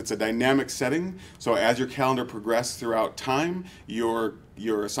cross-throughs because it's a dynamic setting. So as your calendar progresses throughout time, your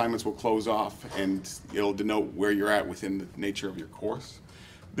assignments will close off and it'll denote where you're at within the nature of your course.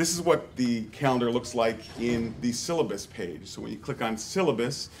 This is what the calendar looks like in the syllabus page. So when you click on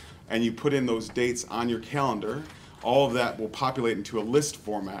syllabus and you put in those dates on your calendar, all of that will populate into a list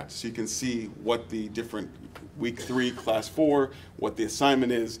format, so you can see what the different week 3, class 4, what the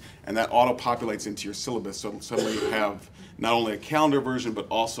assignment is, and that auto-populates into your syllabus. So suddenly you have not only a calendar version, but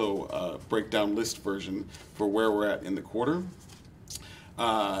also a breakdown list version for where we're at in the quarter.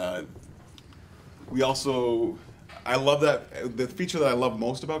 I love that. The feature that I love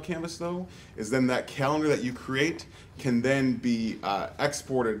most about Canvas, though, is then that calendar that you create can then be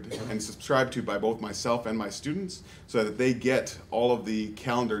exported and subscribed to by both myself and my students, so that they get all of the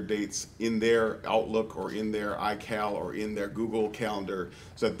calendar dates in their Outlook or in their iCal or in their Google Calendar,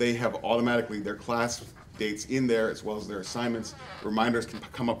 so that they have automatically their class dates in there as well as their assignments. Reminders can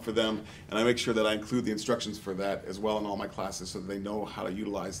come up for them, and I make sure that I include the instructions for that as well in all my classes, so that they know how to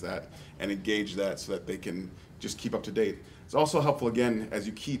utilize that and engage that, so that they can just keep up to date. It's also helpful, again, as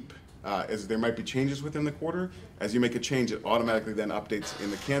you keep, as there might be changes within the quarter, as you make a change, it automatically then updates in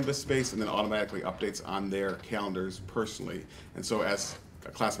the Canvas space and then automatically updates on their calendars personally. And so as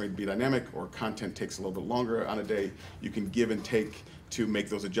a class may be dynamic or content takes a little bit longer on a day, you can give and take to make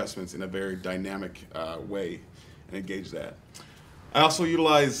those adjustments in a very dynamic way and engage that. I also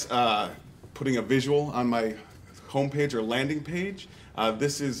utilize putting a visual on my homepage or landing page.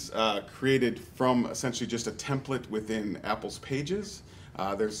 This is created from essentially just a template within Apple's Pages.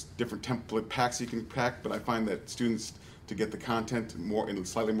 There's different template packs you can pack, but I find that students, to get the content more in a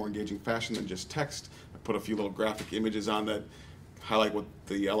slightly more engaging fashion than just text, I put a few little graphic images on that highlight what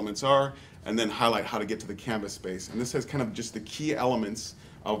the elements are, and then highlight how to get to the Canvas space. And this has kind of just the key elements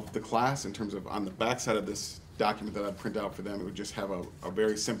of the class in terms of, on the back side of this document that I'd print out for them, it would just have a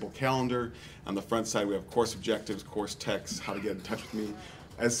very simple calendar. On the front side, we have course objectives, course text, how to get in touch with me.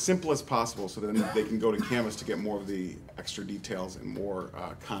 As simple as possible, so then they can go to Canvas to get more of the extra details and more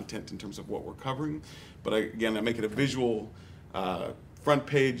content in terms of what we're covering. But again, I make it a visual front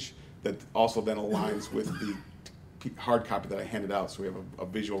page that also then aligns with the hard copy that I handed out, so we have a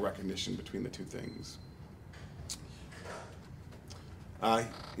visual recognition between the two things.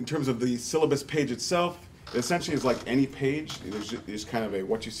 In terms of the syllabus page itself, it essentially is like any page. It's kind of a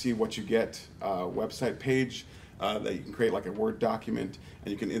what you see, what you get website page that you can create like a Word document,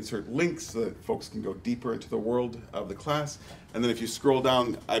 and you can insert links so that folks can go deeper into the world of the class. And then if you scroll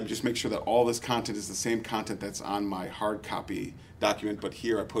down, I just make sure that all this content is the same content that's on my hard copy document, but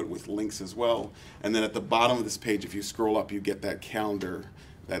here I put it with links as well. And then at the bottom of this page, if you scroll up, you get that calendar,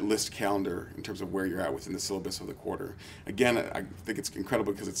 that list calendar in terms of where you're at within the syllabus of the quarter. Again, I think it's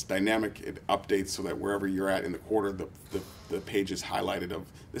incredible because it's dynamic. It updates so that wherever you're at in the quarter, the page is highlighted of,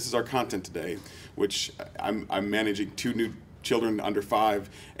 this is our content today, which I'm managing 2 new children under 5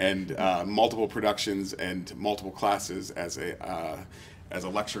 and multiple productions and multiple classes as a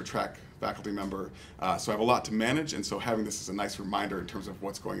lecture track faculty member. So I have a lot to manage, and so having this is a nice reminder in terms of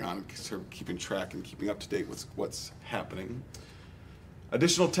what's going on and sort of keeping track and keeping up to date with what's happening.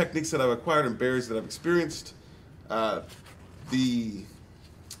 Additional techniques that I've acquired and barriers that I've experienced. This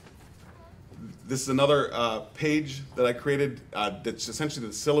is another page that I created that's essentially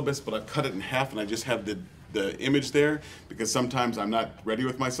the syllabus, but I've cut it in half, and I just have the the image there, because sometimes I'm not ready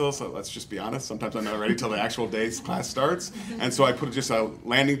with myself, so let's just be honest. Sometimes I'm not ready till the actual day's class starts. And so I put just a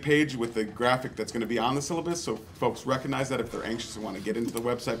landing page with the graphic that's going to be on the syllabus, so folks recognize that if they're anxious and want to get into the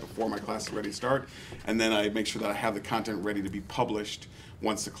website before my class is ready to start. And then I make sure that I have the content ready to be published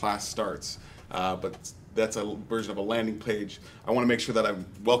once the class starts. But that's a version of a landing page. I want to make sure that I'm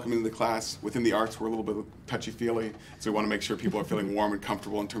welcoming the class. Within the arts, we're a little bit touchy-feely, so we want to make sure people are feeling warm and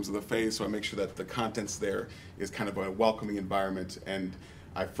comfortable in terms of the phase, so I make sure that the contents there is kind of a welcoming environment. And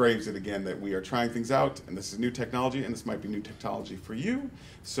I phrase it again that we are trying things out, and this is new technology, and this might be new technology for you.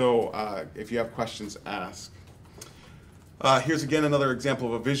 So if you have questions, ask. Here's again another example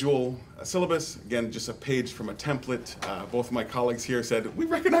of a visual syllabus. Again, just a page from a template. Both of my colleagues here said, we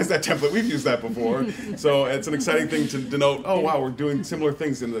recognize that template, we've used that before. So it's an exciting thing to denote, oh wow, we're doing similar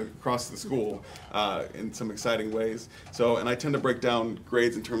things across the school in some exciting ways. So, and I tend to break down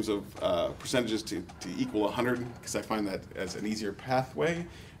grades in terms of percentages to equal 100, because I find that as an easier pathway.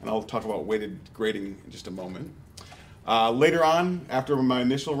 And I'll talk about weighted grading in just a moment. Later on, after my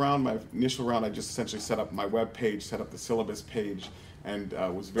initial round, I just essentially set up my web page, set up the syllabus page, and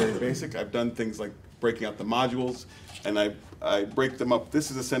was very basic. I've done things like breaking out the modules, and I break them up. This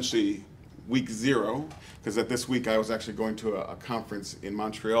is essentially week 0, because at this week I was actually going to a conference in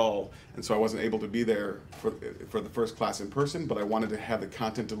Montreal, and so I wasn't able to be there for the first class in person, but I wanted to have the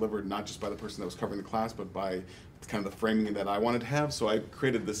content delivered not just by the person that was covering the class, but by kind of the framing that I wanted to have. So I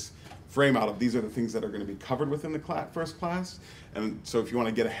created this frame out of these are the things that are going to be covered within the first class. And so if you want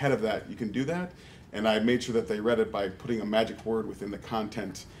to get ahead of that, you can do that. And I made sure that they read it by putting a magic word within the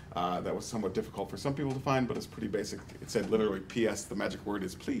content that was somewhat difficult for some people to find, but it's pretty basic. It said literally, P.S., the magic word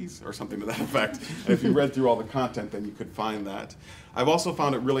is please, or something to that effect. And if you read through all the content, then you could find that. I've also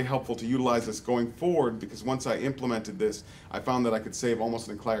found it really helpful to utilize this going forward, because once I implemented this, I found that I could save almost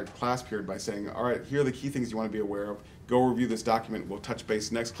an entire class period by saying, all right, here are the key things you want to be aware of. Go review this document. We'll touch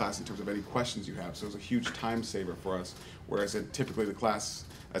base next class in terms of any questions you have. So it was a huge time saver for us, whereas typically the class,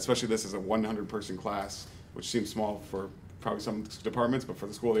 especially this is a 100-person class, which seems small for probably some departments, but for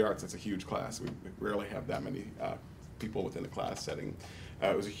the School of the Arts, it's a huge class. We rarely have that many people within a class setting.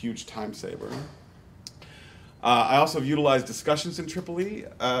 It was a huge time saver. I also have utilized discussions in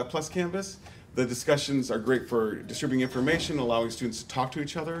EEE plus Canvas. The discussions are great for distributing information, allowing students to talk to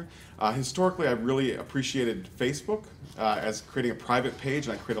each other. Historically, I've really appreciated Facebook as creating a private page,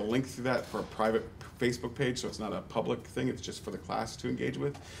 and I create a link through that for a private Facebook page, so it's not a public thing, it's just for the class to engage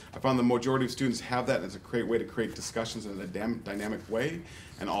with. I found the majority of students have that, and it's a great way to create discussions in a dynamic way.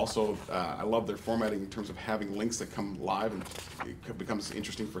 And also, I love their formatting in terms of having links that come live, and it becomes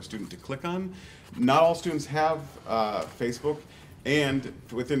interesting for a student to click on. Not all students have Facebook. And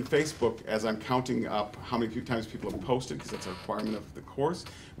within Facebook, as I'm counting up how many times people have posted, because that's a requirement of the course,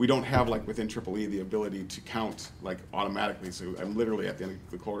 we don't have, like within EEE, the ability to count like automatically. So I'm literally at the end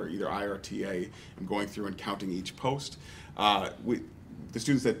of the quarter, either I or TA, I'm going through and counting each post. The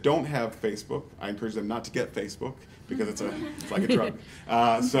students that don't have Facebook, I encourage them not to get Facebook, because it's like a drug.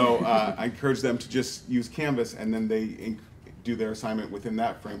 I encourage them to just use Canvas, and then they do their assignment within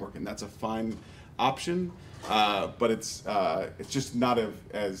that framework, and that's a fine option. But it's just not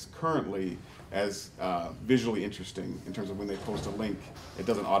as currently as visually interesting in terms of when they post a link, it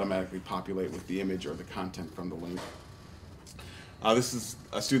doesn't automatically populate with the image or the content from the link. This is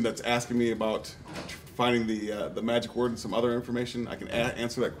a student that's asking me about finding the magic word and some other information. I can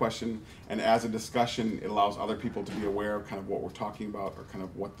answer that question, and as a discussion, it allows other people to be aware of kind of what we're talking about, or kind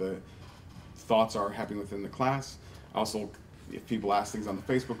of what the thoughts are happening within the class. Also, if people ask things on the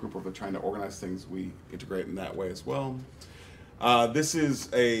Facebook group, or if they're trying to organize things, we integrate in that way as well. This is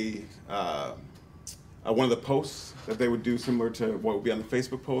one of the posts that they would do, similar to what would be on the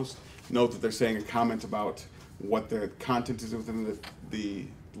Facebook post. Note that they're saying a comment about what the content is within the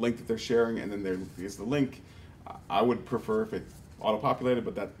link that they're sharing, and then there is the link. I would prefer if it auto-populated,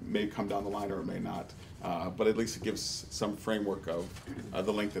 but that may come down the line, or it may not. But at least it gives some framework of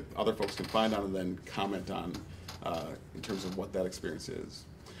the link that other folks can find on and then comment on in terms of what that experience is.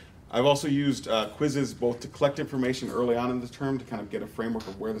 I've also used quizzes both to collect information early on in the term to kind of get a framework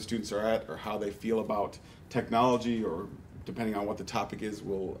of where the students are at, or how they feel about technology, or depending on what the topic is,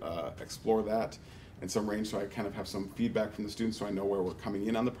 we'll explore that in some range, so I kind of have some feedback from the students so I know where we're coming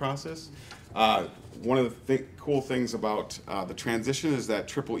in on the process. One of the cool things about the transition is that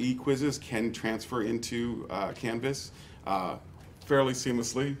EEE quizzes can transfer into Canvas fairly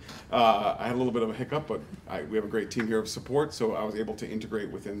seamlessly. I had a little bit of a hiccup, but we have a great team here of support, so I was able to integrate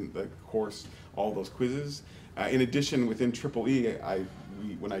within the course all those quizzes. In addition, within EEE, I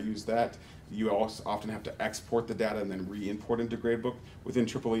when I use that, you also often have to export the data and then re-import into Gradebook. Within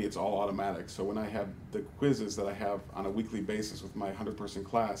EEE, it's all automatic. So when I have the quizzes that I have on a weekly basis with my 100-person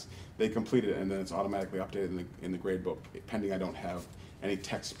class, they complete it and then it's automatically updated in the Gradebook, pending I don't have any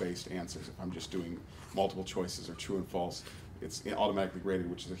text-based answers. If I'm just doing multiple choices or true and false, it's automatically graded,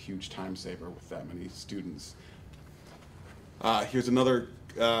 which is a huge time saver with that many students. Here's another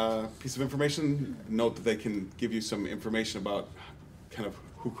piece of information. Note that they can give you some information about kind of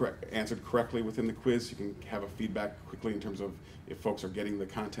who answered correctly within the quiz. You can have a feedback quickly in terms of if folks are getting the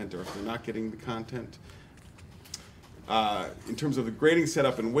content or if they're not getting the content. In terms of the grading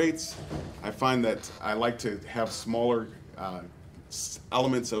setup and weights, I find that I like to have smaller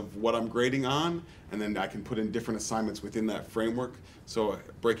elements of what I'm grading on, and then I can put in different assignments within that framework. So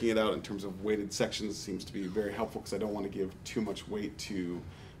breaking it out in terms of weighted sections seems to be very helpful because I don't want to give too much weight to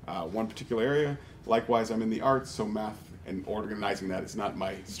one particular area. Likewise, I'm in the arts, so math and organizing that is not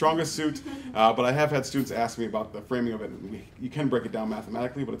my strongest suit, but I have had students ask me about the framing of it. You can break it down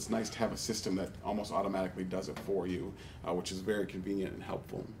mathematically, but it's nice to have a system that almost automatically does it for you, which is very convenient and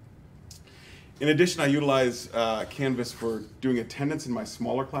helpful. In addition, I utilize Canvas for doing attendance in my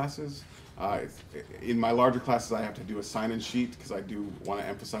smaller classes. In my larger classes, I have to do a sign-in sheet because I do want to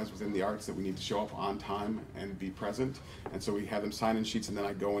emphasize within the arts that we need to show up on time and be present. And so we have them sign-in sheets, and then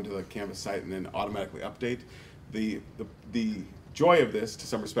I go into the Canvas site and then automatically update. The joy of this, to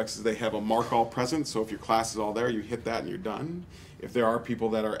some respects, is they have a mark all present. So if your class is all there, you hit that and you're done. If there are people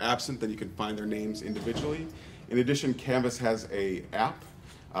that are absent, then you can find their names individually. In addition, Canvas has an app.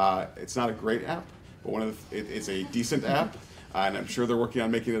 It's not a great app, but it's a decent app, and I'm sure they're working on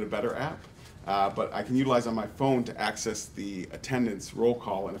making it a better app. But I can utilize on my phone to access the attendance roll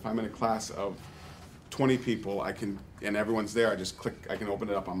call, and if I'm in a class of 20 people, and everyone's there, I can open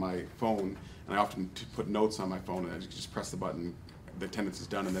it up on my phone, and I often put notes on my phone, and I just press the button, the attendance is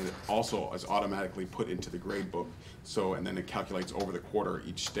done, and then it also is automatically put into the grade book. And then it calculates over the quarter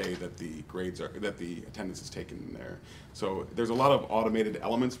each day that the attendance is taken in there. So there's a lot of automated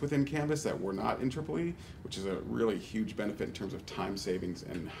elements within Canvas that were not in EEE, which is a really huge benefit in terms of time savings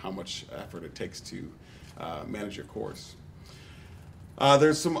and how much effort it takes to manage your course.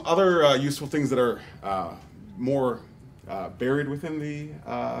 There's some other useful things that are more buried within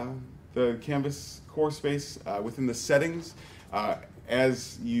the Canvas course space, within the settings.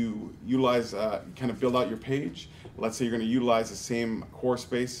 As you utilize, kind of build out your page, let's say you're going to utilize the same course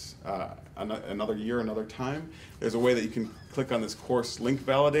space another year, another time, there's a way that you can click on this course link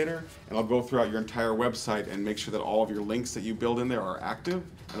validator, and it'll go throughout your entire website and make sure that all of your links that you build in there are active,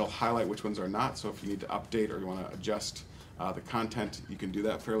 and it'll highlight which ones are not. So if you need to update or you want to adjust the content, you can do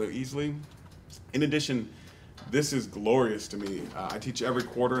that fairly easily. In addition, this is glorious to me. I teach every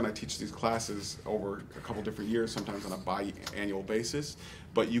quarter, and I teach these classes over a couple different years, sometimes on a biannual basis.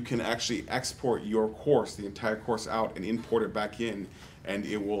 But you can actually export your course, the entire course out, and import it back in, and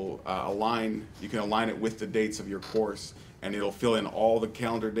it will align. You can align it with the dates of your course, and it'll fill in all the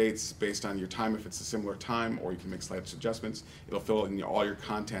calendar dates based on your time if it's a similar time, or you can make slight adjustments. It'll fill in all your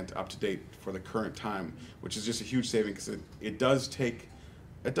content up to date for the current time, which is just a huge saving because it does take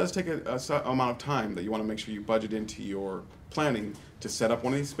a amount of time that you want to make sure you budget into your planning to set up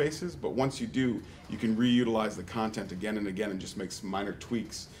one of these spaces, but once you do, you can reutilize the content again and again and just make some minor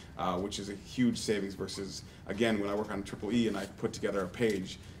tweaks, which is a huge savings versus, again, when I work on EEE and I put together a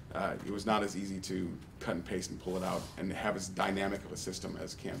page, it was not as easy to cut and paste and pull it out and have as dynamic of a system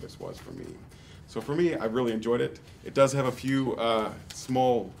as Canvas was for me. So for me, I really enjoyed it. It does have a few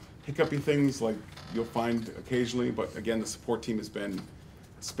small hiccupy things like you'll find occasionally, but again, the support team has been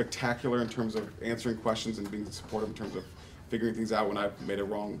spectacular in terms of answering questions and being supportive in terms of figuring things out when I've made a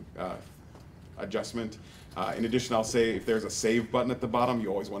wrong adjustment. In addition, I'll say if there's a save button at the bottom, you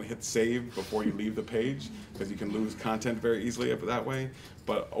always want to hit save before you leave the page because you can lose content very easily that way.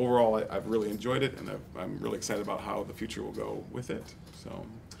 But overall, I've really enjoyed it, and I'm really excited about how the future will go with it. So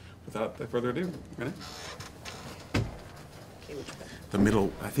without further ado, Renee? Okay, which button? The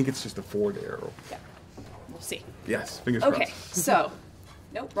middle, I think it's just a forward arrow. Yeah, we'll see. Yes, fingers Okay, crossed. so,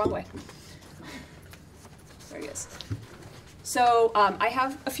 nope, wrong way. There he is. So I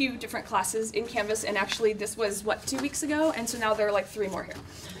have a few different classes in Canvas, and actually this was, 2 weeks ago? And so now there are like 3 more here.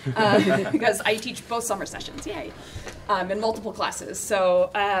 Because I teach both summer sessions, yay, in multiple classes.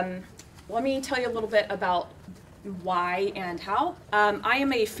 So let me tell you a little bit about why and how. I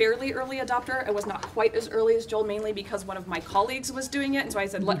am a fairly early adopter. I was not quite as early as Joel, mainly because one of my colleagues was doing it, and so I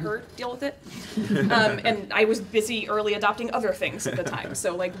said, let her deal with it. And I was busy early adopting other things at the time.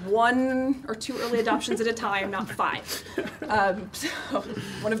 So like 1 or 2 early adoptions at a time, not 5. So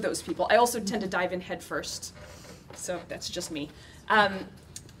one of those people. I also tend to dive in head first, so that's just me.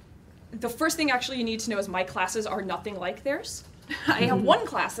 The first thing actually you need to know is my classes are nothing like theirs. I have one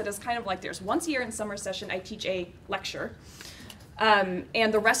class that is kind of like theirs. Once a year in summer session, I teach a lecture.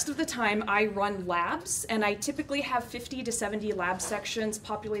 And the rest of the time, I run labs, and I typically have 50 to 70 lab sections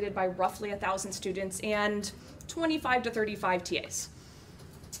populated by roughly 1,000 students and 25 to 35 TAs.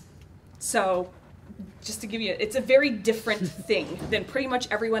 So just to give you, it's a very different thing than pretty much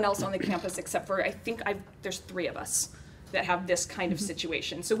everyone else on the campus, except for I think there's 3 of us that have this kind of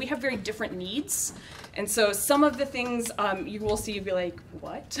situation. So we have very different needs. And so some of the things you will see, you'll be like,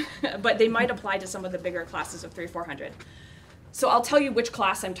 what? But they might apply to some of the bigger classes of 300-400. So I'll tell you which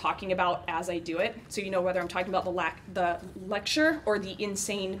class I'm talking about as I do it, so you know whether I'm talking about the lecture or the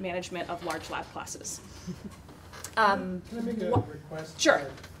insane management of large lab classes. Can I make a request? Sure.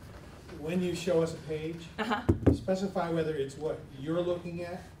 When you show us a page, specify whether it's what you're looking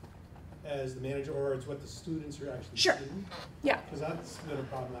at as the manager or it's what the students are actually seeing. Yeah. Because that's been a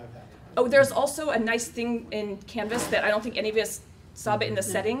problem I've had. Oh, there's also a nice thing in Canvas that I don't think any of us saw, but in the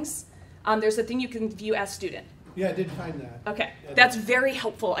settings, there's a thing you can view as student. Yeah, I did find that. Okay, that's very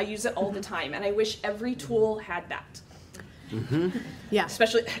helpful. I use it all the time, and I wish every tool had that. Yeah.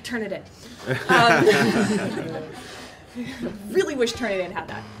 Especially Turnitin. Really wish Turnitin had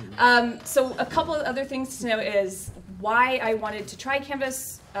that. So a couple of other things to know is why I wanted to try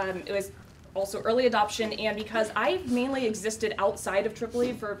Canvas. It was also early adoption, and because I've mainly existed outside of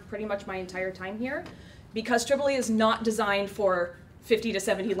EEE for pretty much my entire time here, because EEE is not designed for 50 to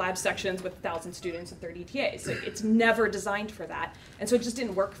 70 lab sections with 1,000 students and 30 TAs. So it's never designed for that. And so it just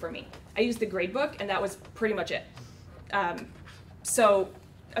didn't work for me. I used the gradebook, and that was pretty much it. So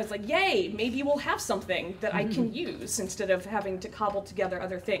I was like, yay, maybe we'll have something that I can use instead of having to cobble together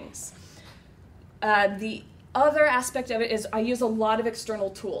other things. The other aspect of it is I use a lot of external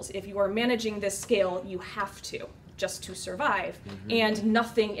tools. If you are managing this scale, you have to, just to survive, and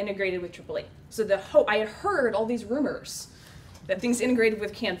nothing integrated with EEE. So I had heard all these rumors that things integrated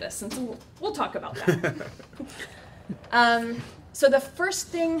with Canvas, and so we'll talk about that. So the first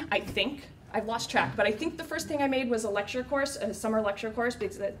thing, I think, I've lost track, but I think the first thing I made was a lecture course, a summer lecture course,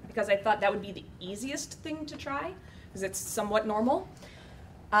 because I thought that would be the easiest thing to try, because it's somewhat normal.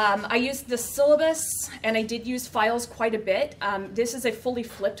 I used the syllabus, and I did use files quite a bit. This is a fully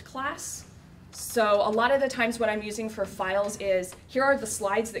flipped class, so a lot of the times what I'm using for files is, here are the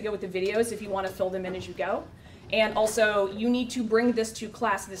slides that go with the videos if you want to fill them in as you go. And also, you need to bring this to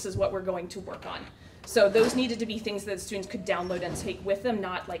class. This is what we're going to work on. So those needed to be things that students could download and take with them,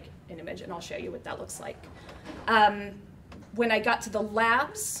 not like an image, and I'll show you what that looks like. When I got to the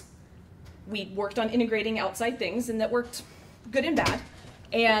labs, we worked on integrating outside things, and that worked good and bad.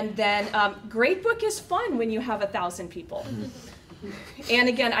 And then gradebook is fun when you have 1,000 people. And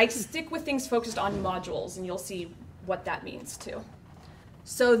again, I stick with things focused on modules, and you'll see what that means too.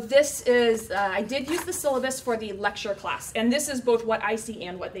 So this is, I did use the syllabus for the lecture class, and this is both what I see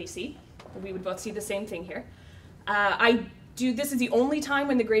and what they see. We would both see the same thing here. This is the only time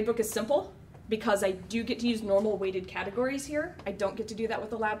when the gradebook is simple, because I do get to use normal weighted categories here. I don't get to do that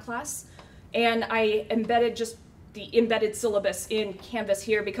with the lab class. And I embedded just the embedded syllabus in Canvas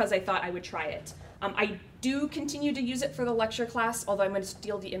here because I thought I would try it. I do continue to use it for the lecture class, although I'm going to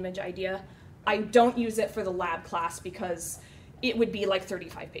steal the image idea. I don't use it for the lab class because it would be like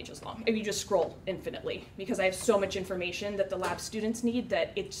 35 pages long if you just scroll infinitely, because I have so much information that the lab students need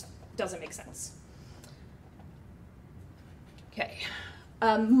that it just doesn't make sense. Okay,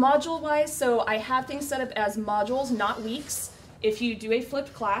 module-wise, so I have things set up as modules, not weeks. If you do a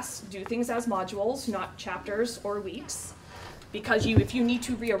flipped class, do things as modules, not chapters or weeks, because if you need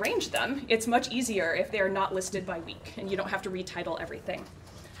to rearrange them, it's much easier if they're not listed by week, and you don't have to retitle everything.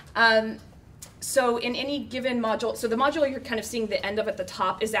 So in any given module, so the module you're kind of seeing the end of at the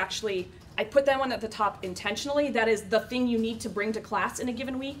top is actually, I put that one at the top intentionally. That is the thing you need to bring to class in a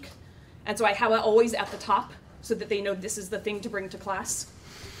given week. And so I have it always at the top so that they know this is the thing to bring to class.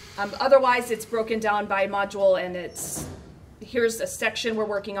 Otherwise, it's broken down by module, and here's a section we're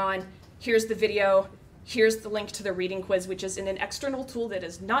working on, here's the video, here's the link to the reading quiz, which is in an external tool that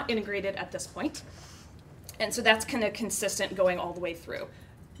is not integrated at this point. And so that's kind of consistent going all the way through.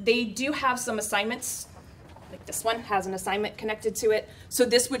 They do have some assignments, like this one has an assignment connected to it. So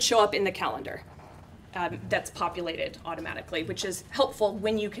this would show up in the calendar that's populated automatically, which is helpful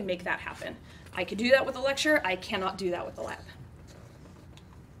when you can make that happen. I could do that with a lecture, I cannot do that with the lab.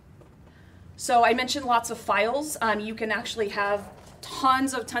 So I mentioned lots of files. You can actually have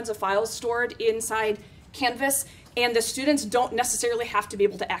tons of files stored inside Canvas, and the students don't necessarily have to be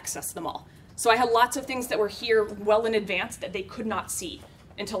able to access them all. So I had lots of things that were here well in advance that they could not see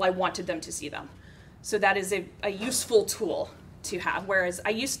until I wanted them to see them. So that is a useful tool to have, whereas I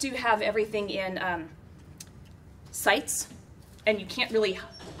used to have everything in sites, and you can't really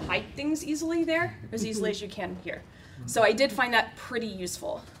hide things easily there, as easily as you can here. So I did find that pretty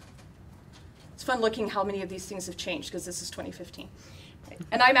useful. It's fun looking how many of these things have changed, because this is 2015.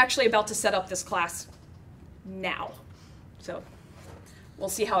 And I'm actually about to set up this class now. So we'll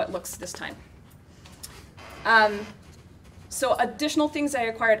see how it looks this time. So additional things I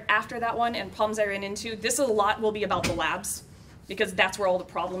acquired after that one and problems I ran into, this a lot will be about the labs, because that's where all the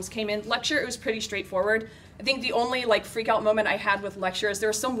problems came in. Lecture, it was pretty straightforward. I think the only like freak out moment I had with lecture is there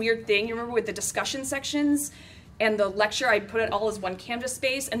was some weird thing, you remember with the discussion sections and the lecture, I put it all as one Canvas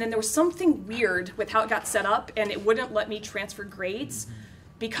space, and then there was something weird with how it got set up, and it wouldn't let me transfer grades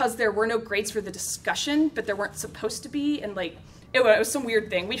because there were no grades for the discussion, but there weren't supposed to be, and like, it was some weird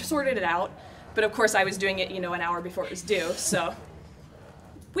thing. We sorted it out, but of course I was doing it, you know, an hour before it was due, so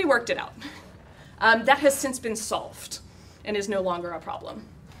we worked it out. That has since been solved and is no longer a problem.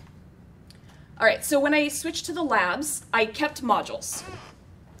 All right, so when I switched to the labs, I kept modules.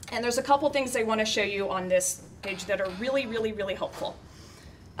 And there's a couple things I want to show you on this page that are really, really, really helpful.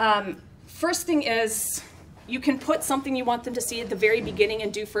 First thing is, you can put something you want them to see at the very beginning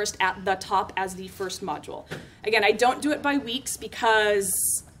and do first at the top as the first module. Again, I don't do it by weeks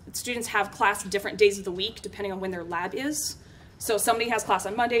because students have class different days of the week depending on when their lab is. So somebody has class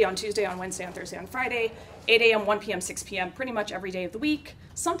on Monday, on Tuesday, on Wednesday, on Thursday, on Friday, 8 a.m., 1 p.m., 6 p.m., pretty much every day of the week,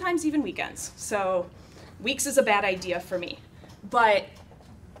 sometimes even weekends. So weeks is a bad idea for me. But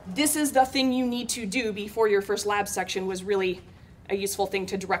this is the thing you need to do before your first lab section was really a useful thing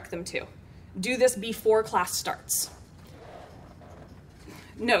to direct them to. Do this before class starts.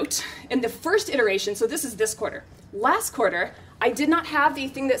 Note, in the first iteration, so this is this quarter, last quarter, I did not have the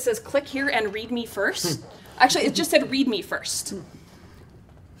thing that says click here and read me first. Actually, it just said read me first.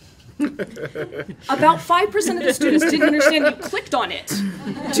 About 5% of the students didn't understand you clicked on it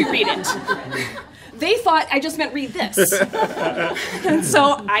to read it. They thought I just meant read this. And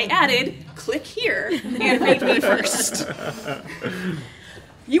so I added click here and read me first.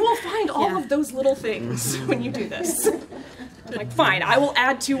 You will find all of those little things when you do this. Like, fine, I will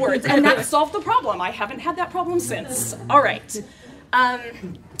add 2 words. And that solved the problem. I haven't had that problem since. All right.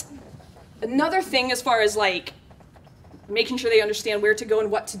 Another thing as far as like making sure they understand where to go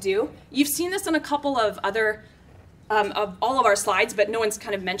and what to do. You've seen this on a couple of other, of all of our slides, but no one's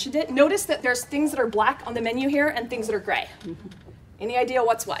kind of mentioned it. Notice that there's things that are black on the menu here and things that are gray. Any idea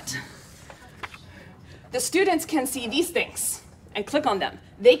what's what? The students can see these things and click on them.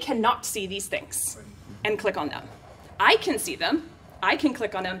 They cannot see these things and click on them. I can see them, I can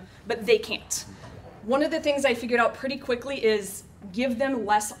click on them, but they can't. One of the things I figured out pretty quickly is give them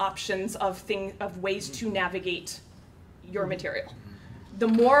less options of ways to navigate your material. The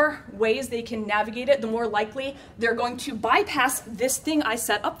more ways they can navigate it, the more likely they're going to bypass this thing I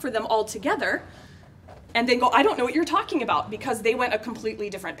set up for them altogether and then go, I don't know what you're talking about, because they went a completely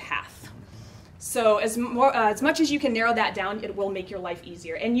different path. So as much as you can narrow that down, it will make your life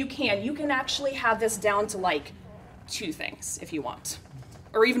easier. And you can actually have this down to like 2 things if you want,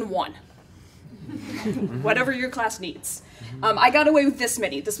 or even 1. Whatever your class needs. I got away with this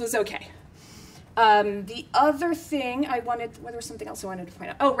many. This was okay. The other thing I wanted, well, there was something else I wanted to point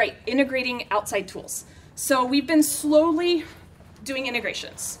out. Oh, right, integrating outside tools. So we've been slowly doing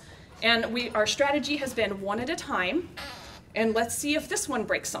integrations. And our strategy has been 1 at a time. And let's see if this one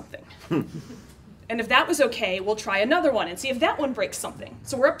breaks something. And if that was okay, we'll try another one and see if that one breaks something.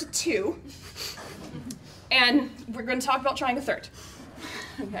 So we're up to 2. And we're going to talk about trying a 3rd.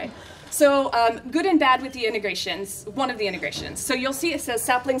 Okay. So good and bad with the integrations, one of the integrations. So you'll see it says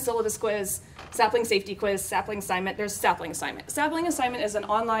sapling syllabus quiz, sapling safety quiz, sapling assignment. There's sapling assignment. Sapling assignment is an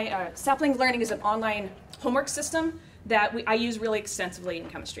online, sapling learning is an online homework system that I use really extensively in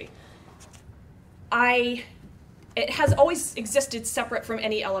chemistry. It has always existed separate from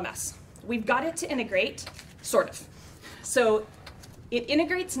any LMS. We've got it to integrate, sort of. So it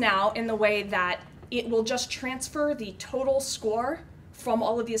integrates now in the way that it will just transfer the total score from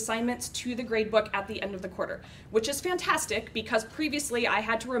all of the assignments to the gradebook at the end of the quarter, which is fantastic because previously I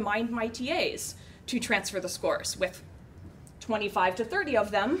had to remind my TAs to transfer the scores with 25 to 30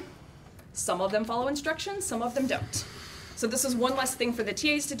 of them. Some of them follow instructions, some of them don't. So this is one less thing for the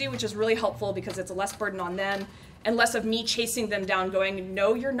TAs to do, which is really helpful because it's a less burden on them and less of me chasing them down going,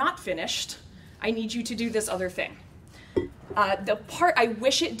 no, you're not finished. I need you to do this other thing. The part I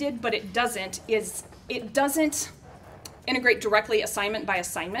wish it did, but it doesn't, is it doesn't integrate directly assignment by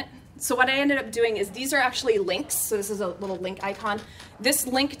assignment. So what I ended up doing is these are actually links. So this is a little link icon. This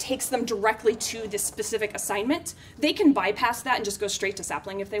link takes them directly to this specific assignment. They can bypass that and just go straight to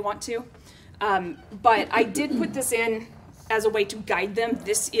sapling if they want to. But I did put this in as a way to guide them.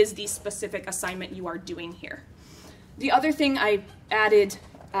 This is the specific assignment you are doing here. The other thing I added,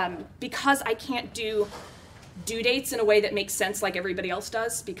 because I can't do due dates in a way that makes sense like everybody else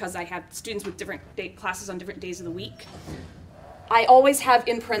does, because I have students with different classes on different days of the week, I always have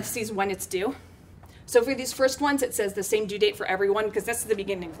in parentheses when it's due. So for these first ones, it says the same due date for everyone, because this is the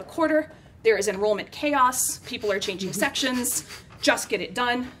beginning of the quarter. There is enrollment chaos. People are changing sections. Just get it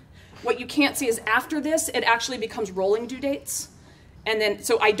done. What you can't see is after this, it actually becomes rolling due dates. And then,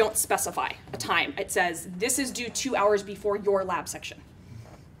 so I don't specify a time. It says, this is due 2 hours before your lab section.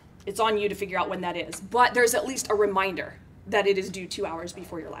 It's on you to figure out when that is. But there's at least a reminder that it is due 2 hours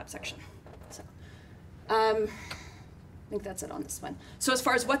before your lab section. So, I think that's it on this one. So as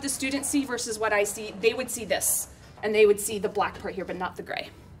far as what the students see versus what I see, they would see this. And they would see the black part here, but not the gray.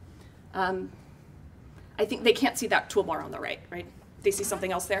 I think they can't see that toolbar on the right? They see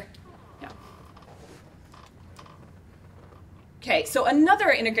something else there? Yeah. Okay, so another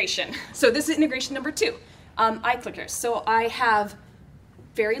integration. So this is integration number 2, iClickers. So I have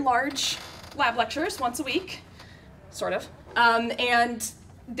very large lab lectures once a week, sort of, and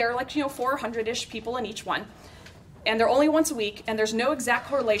they're like 400-ish people in each one, and they're only once a week, and there's no exact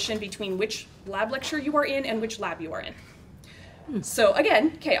correlation between which lab lecture you are in and which lab you are in. So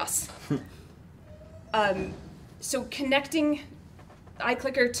again, chaos. So connecting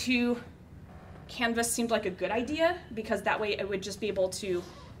iClicker to Canvas seemed like a good idea, because that way it would just be able to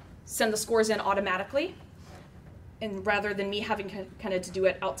send the scores in automatically, and rather than me having kind of to do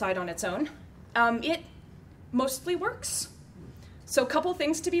it outside on its own. It mostly works. So a couple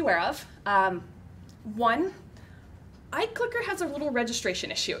things to be aware of. One, iClicker has a little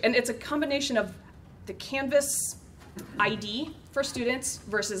registration issue, and it's a combination of the Canvas ID for students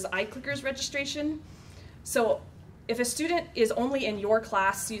versus iClicker's registration. So if a student is only in your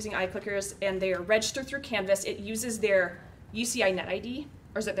class using iClickers and they are registered through Canvas, it uses their UCI Net ID,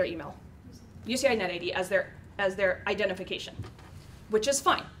 or is it their email? UCI Net ID as their identification, which is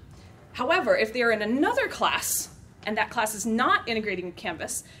fine. However, if they're in another class and that class is not integrating with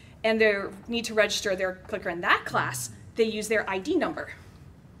Canvas and they need to register their clicker in that class, they use their ID number.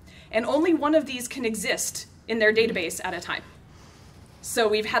 And only one of these can exist in their database at a time. So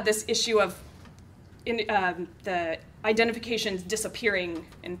we've had this issue of the identifications disappearing.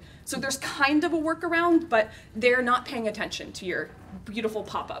 And so there's kind of a workaround, but they're not paying attention to your beautiful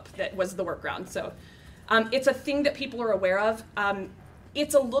pop-up that was the workaround. So it's a thing that people are aware of.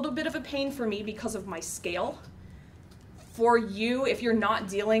 It's a little bit of a pain for me because of my scale. For you, if you're not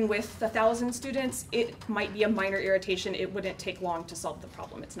dealing with 1,000 students, it might be a minor irritation. It wouldn't take long to solve the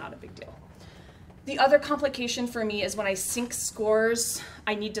problem. It's not a big deal. The other complication for me is when I sync scores,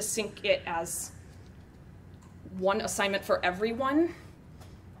 I need to sync it as one assignment for everyone,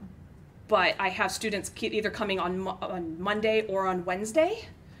 but I have students either coming on Monday or on Wednesday.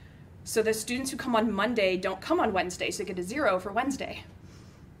 So the students who come on Monday don't come on Wednesday, so they get a 0 for Wednesday,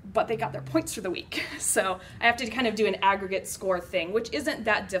 but they got their points for the week. So I have to kind of do an aggregate score thing, which isn't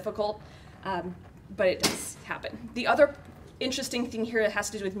that difficult, but it does happen. The other interesting thing here has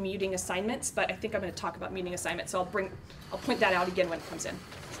to do with muting assignments, but I think I'm going to talk about muting assignments, so I'll point that out again when it comes in.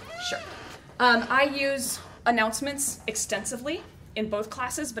 Sure. I use announcements extensively in both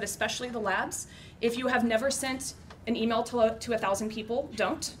classes, but especially the labs. If you have never sent an email to 1,000 people,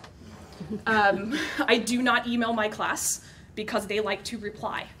 don't. I do not email my class because they like to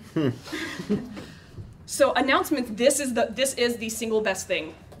reply. So announcements, this is the single best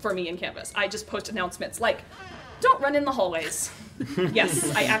thing for me in Canvas. I just post announcements like, don't run in the hallways. Yes,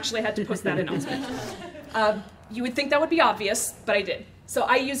 I actually had to post that announcement. You would think that would be obvious, but I did. So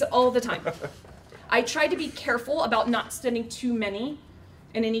I use it all the time. I try to be careful about not sending too many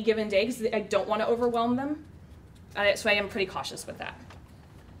in any given day because I don't want to overwhelm them. So I am pretty cautious with that.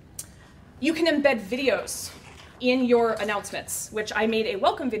 You can embed videos in your announcements, which I made a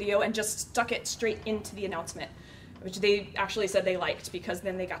welcome video and just stuck it straight into the announcement, which they actually said they liked because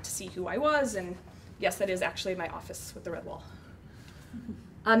then they got to see who I was, and yes, that is actually my office with the red wall.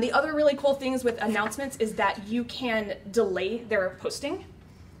 The other really cool things with announcements is that you can delay their posting.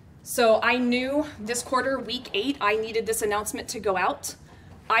 So I knew this quarter, week 8, I needed this announcement to go out.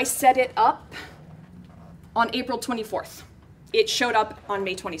 I set it up on April 24th. It showed up on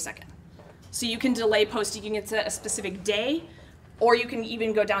May 22nd. So you can delay posting. You can set a specific day, or you can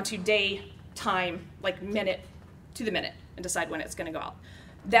even go down to day, time, like minute to the minute, and decide when it's going to go out.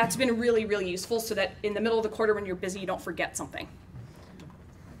 That's been really, really useful so that in the middle of the quarter when you're busy, you don't forget something.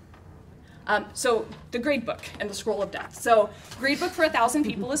 So the gradebook and the scroll of death. So gradebook for 1,000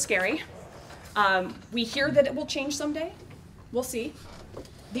 people is scary. We hear that it will change someday. We'll see.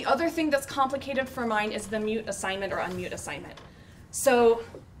 The other thing that's complicated for mine is the mute assignment or unmute assignment. So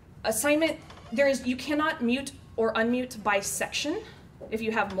assignment, you cannot mute or unmute by section. If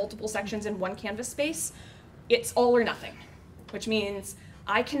you have multiple sections in one Canvas space, it's all or nothing, which means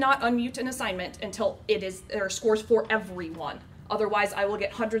I cannot unmute an assignment until there are scores for everyone. Otherwise, I will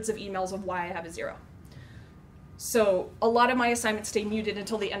get hundreds of emails of why I have a 0. So a lot of my assignments stay muted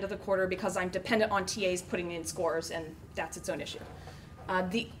until the end of the quarter because I'm dependent on TAs putting in scores, and that's its own issue.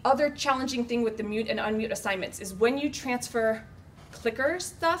 The other challenging thing with the mute and unmute assignments is when you transfer clicker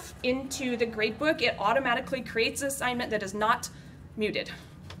stuff into the gradebook, it automatically creates an assignment that is not muted.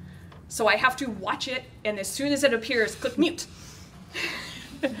 So I have to watch it, and as soon as it appears, click mute.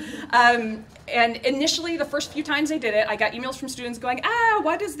 And initially, the first few times I did it, I got emails from students going,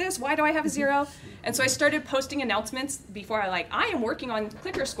 what is this? Why do I have a 0? And so I started posting announcements before I am working on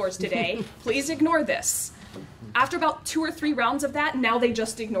clicker scores today. Please ignore this. After about 2 or 3 rounds of that, now they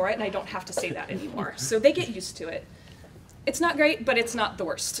just ignore it, and I don't have to say that anymore. So they get used to it. It's not great, but it's not the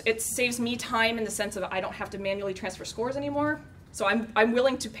worst. It saves me time in the sense of I don't have to manually transfer scores anymore. So I'm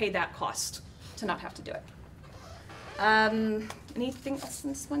willing to pay that cost to not have to do it. Anything else in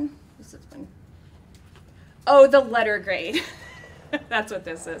this one? What's this one? Oh, the letter grade. That's what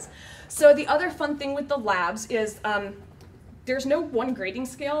this is. So the other fun thing with the labs is there's no one grading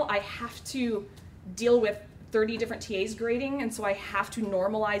scale. I have to deal with 30 different TAs grading, and so I have to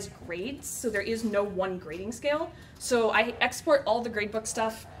normalize grades. So there is no one grading scale. So I export all the gradebook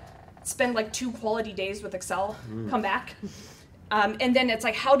stuff, spend like 2 quality days with Excel, come back. And then it's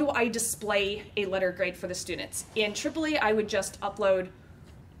like, how do I display a letter grade for the students? In EEE, I would just I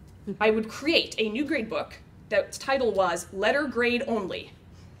would create a new gradebook that's title was letter grade only.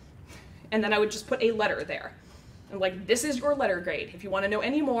 And then I would just put a letter there. And like, this is your letter grade. If you want to know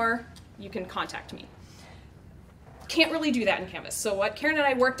any more, you can contact me. Can't really do that in Canvas. So what Karen and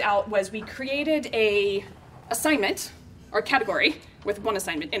I worked out was we created a assignment, or category, with one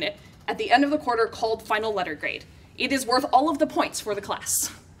assignment in it, at the end of the quarter called final letter grade. It is worth all of the points for the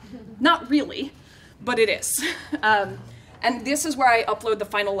class. Not really, but it is. And this is where I upload the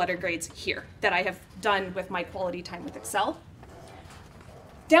final letter grades here that I have done with my quality time with Excel.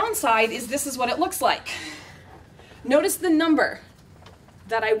 Downside is this is what it looks like. Notice the number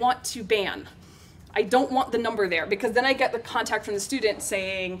that I want to ban. I don't want the number there because then I get the contact from the student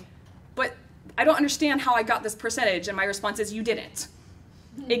saying, but I don't understand how I got this percentage, and my response is you didn't.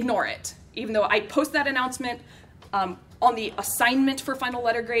 Ignore it. Even though I post that announcement, on the assignment for final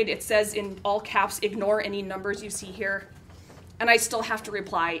letter grade, it says in all caps, ignore any numbers you see here. And I still have to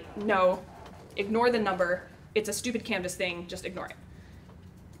reply, no, ignore the number. It's a stupid Canvas thing, just ignore it.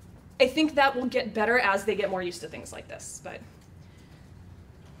 I think that will get better as they get more used to things like this, but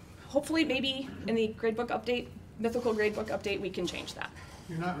hopefully maybe in the gradebook update, mythical gradebook update, we can change that.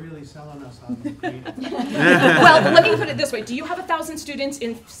 You're not really selling us on the grade. Well, let me put it this way. Do you have 1,000 students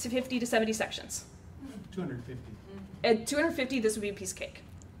in 50 to 70 sections? 250. At 250, this would be a piece of cake.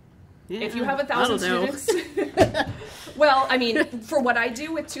 Yeah, if you have 1,000 students, well, I mean, for what I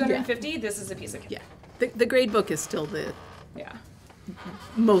do with 250, this is a piece of cake. Yeah, the gradebook is still the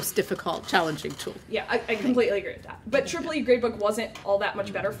most difficult, challenging tool. Yeah, I completely agree with that. But EEE gradebook wasn't all that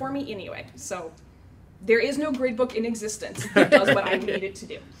much better for me anyway, so there is no gradebook in existence that does what I need it to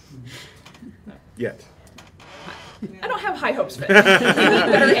do. Yet. I don't have high hopes for it. We need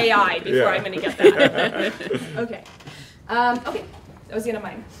better AI before I'm going to get that. Okay. Okay, that was the end of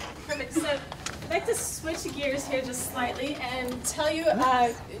mine. Perfect. So I'd like to switch gears here just slightly and tell you,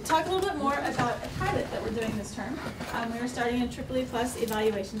 talk a little bit more about a pilot that we're doing this term. We are starting a EEE Plus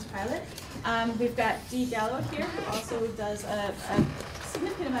evaluations pilot. We've got Dee Gallo here, who also does a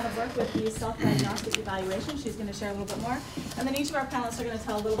significant amount of work with the self-diagnostic evaluation. She's going to share a little bit more. And then each of our panelists are going to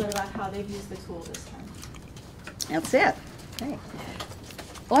tell a little bit about how they've used the tool this term. That's it. Okay.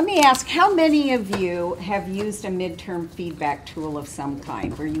 Let me ask, how many of you have used a midterm feedback tool of some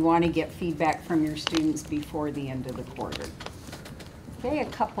kind, where you want to get feedback from your students before the end of the quarter? Okay, a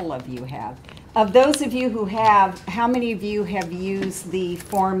couple of you have. Of those of you who have, how many of you have used the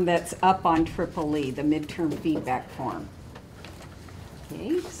form that's up on EEE, the midterm feedback form?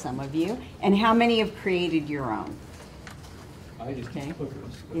 Okay, some of you. And how many have created your own? I just use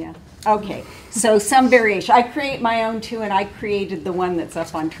clickers. Yeah. Okay. So some variation. I create my own too, and I created the one that's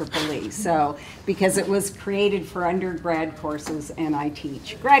up on EEE. So because it was created for undergrad courses, and I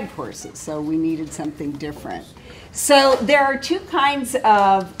teach grad courses, so we needed something different. So there are 2 kinds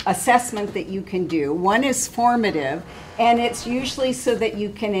of assessment that you can do. One is formative, and it's usually so that you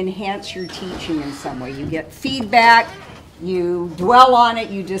can enhance your teaching in some way. You get feedback. You dwell on it,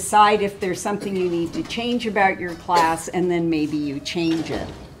 you decide if there's something you need to change about your class, and then maybe you change it.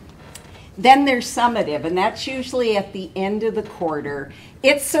 Then there's summative, and that's usually at the end of the quarter.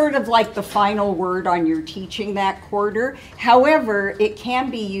 It's sort of like the final word on your teaching that quarter. However, it can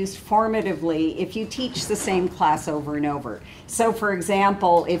be used formatively if you teach the same class over and over. So for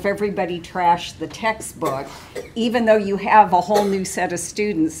example, if everybody trashed the textbook, even though you have a whole new set of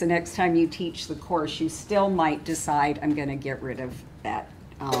students, the next time you teach the course, you still might decide, I'm going to get rid of that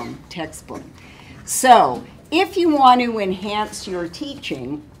textbook. So if you want to enhance your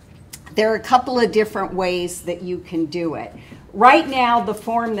teaching, there are a couple of different ways that you can do it. Right now, the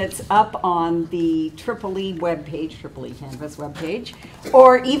form that's up on the EEE webpage, EEE Canvas webpage,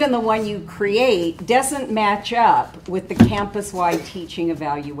 or even the one you create, doesn't match up with the campus-wide teaching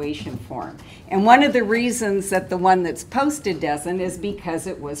evaluation form. And one of the reasons that the one that's posted doesn't is because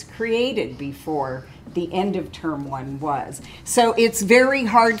it was created before the end of term one was. So it's very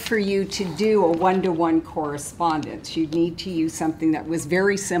hard for you to do a one-to-one correspondence. You'd need to use something that was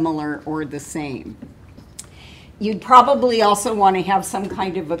very similar or the same. You'd probably also want to have some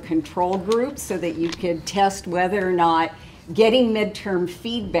kind of a control group so that you could test whether or not getting midterm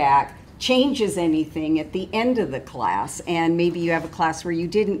feedback changes anything at the end of the class, and maybe you have a class where you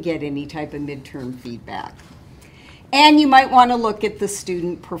didn't get any type of midterm feedback. And you might want to look at the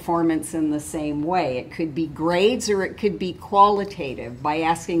student performance in the same way. It could be grades or it could be qualitative by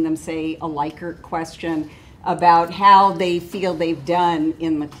asking them, say, a Likert question about how they feel they've done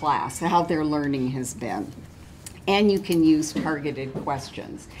in the class, how their learning has been. And you can use targeted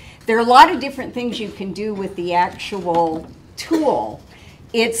questions. There are a lot of different things you can do with the actual tool.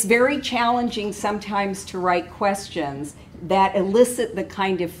 It's very challenging sometimes to write questions that elicit the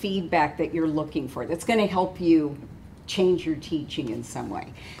kind of feedback that you're looking for. That's going to help you change your teaching in some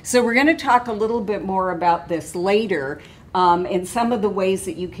way. So we're going to talk a little bit more about this later and some of the ways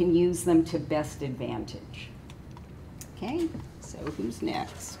that you can use them to best advantage. Okay, so who's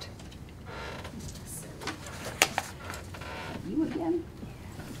next? You again?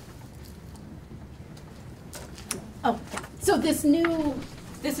 Oh, so this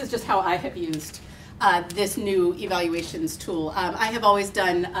is just how I have used this new evaluations tool. I have always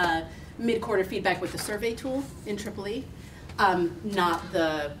done mid-quarter feedback with the survey tool in EEE, not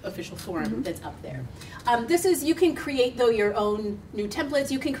the official form that's up there. You can create, though, your own new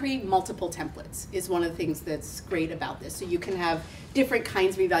templates. You can create multiple templates is one of the things that's great about this. So you can have different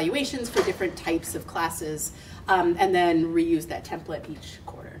kinds of evaluations for different types of classes, and then reuse that template each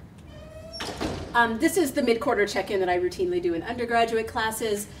quarter. This is the mid-quarter check-in that I routinely do in undergraduate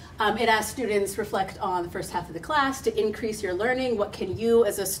classes. It asks students reflect on the first half of the class to increase your learning. What can you,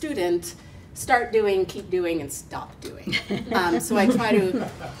 as a student, start doing, keep doing, and stop doing? So I try to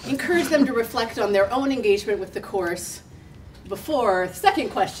encourage them to reflect on their own engagement with the course before the second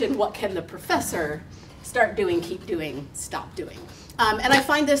question, what can the professor start doing, keep doing, stop doing? And I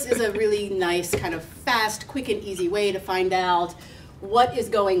find this is a really nice kind of fast, quick, and easy way to find out what is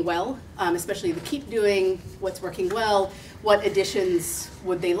going well, especially the keep doing, what's working well, what additions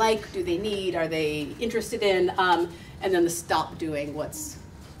would they like, do they need, are they interested in, and then the stop doing, what's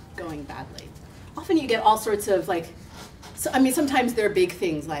going badly. Often you get all sorts of sometimes there are big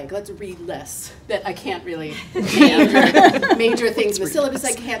things like, let's read less, that I can't really change, or major things in the syllabus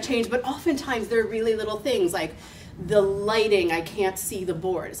I can't change, but oftentimes there are really little things like the lighting, I can't see the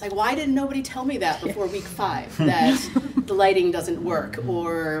board. It's like, why didn't nobody tell me that before week 5, that the lighting doesn't work,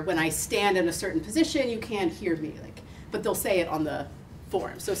 or when I stand in a certain position, you can't hear me, but they'll say it on the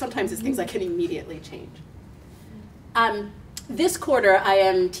form. So sometimes it's things I can immediately change. This quarter, I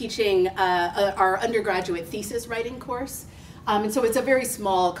am teaching our undergraduate thesis writing course. And so it's a very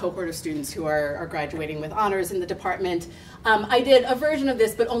small cohort of students who are graduating with honors in the department. I did a version of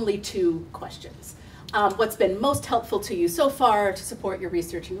this, but only 2 questions. What's been most helpful to you so far to support your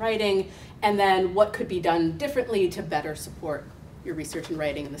research and writing, and then what could be done differently to better support your research and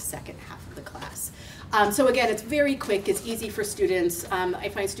writing in the second half of the class. So again, it's very quick, it's easy for students. I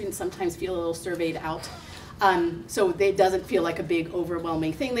find students sometimes feel a little surveyed out. So it doesn't feel like a big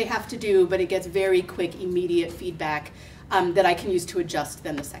overwhelming thing they have to do, but it gets very quick, immediate feedback that I can use to adjust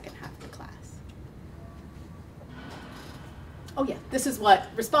then the second half of the class. Oh yeah, this is what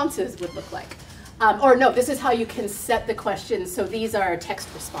responses would look like. Or no, this is how you can set the questions. So these are text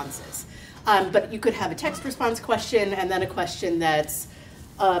responses. But you could have a text response question and then a question that's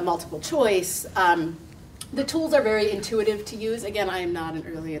multiple choice. The tools are very intuitive to use. Again, I am not an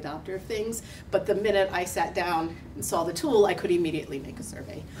early adopter of things, but the minute I sat down and saw the tool, I could immediately make a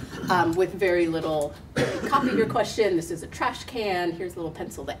survey with very little, copy your question, this is a trash can, here's a little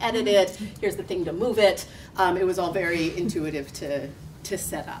pencil to edit it, here's the thing to move it. It was all very intuitive to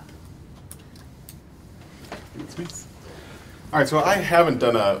set up. All right, so I haven't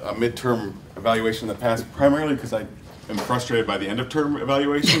done a midterm evaluation in the past, primarily because I am frustrated by the end of term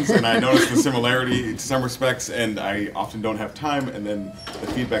evaluations, and I notice the similarity to some respects, and I often don't have time, and then the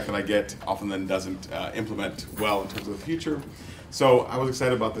feedback that I get often then doesn't implement well in terms of the future. So I was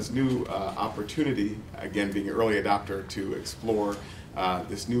excited about this new opportunity, again being an early adopter, to explore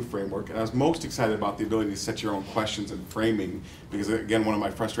this new framework. And I was most excited about the ability to set your own questions and framing, because again, one of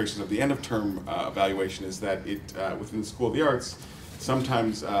my frustrations of the end of term evaluation is that it, within the School of the Arts,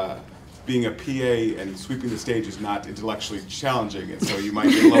 sometimes being a PA and sweeping the stage is not intellectually challenging, and so you might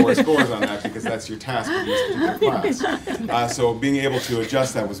get lower scores on that because that's your task in this particular class. So being able to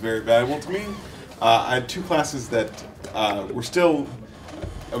adjust that was very valuable to me. I had two classes that were still,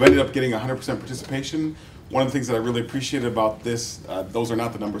 I've ended up getting 100% participation. One of the things that I really appreciated about this, those are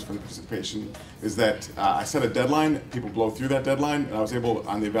not the numbers for the participation, is that I set a deadline, people blow through that deadline, and I was able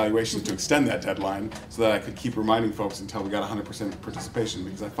on the evaluations to extend that deadline so that I could keep reminding folks until we got 100% participation,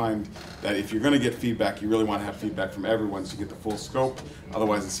 because I find that if you're going to get feedback, you really want to have feedback from everyone so you get the full scope.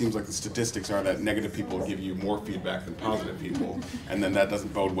 Otherwise, it seems like the statistics are that negative people give you more feedback than positive people, and then that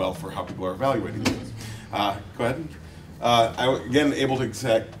doesn't bode well for how people are evaluating you. Go ahead. I was, again, able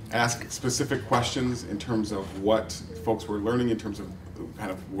to ask specific questions in terms of what folks were learning, in terms of kind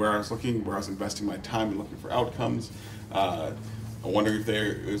of where I was looking, where I was investing my time and looking for outcomes. I wonder if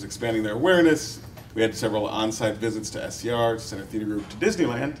it was expanding their awareness. We had several on-site visits to SCR, Center Theater Group, to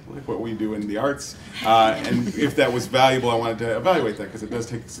Disneyland, like what we do in the arts. And if that was valuable, I wanted to evaluate that, because it does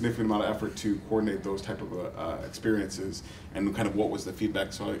take a significant amount of effort to coordinate those type of experiences, and kind of what was the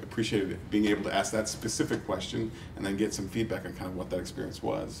feedback. So I appreciated being able to ask that specific question and then get some feedback on kind of what that experience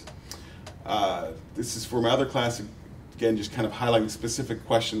was. This is for my other class, again, just kind of highlighting specific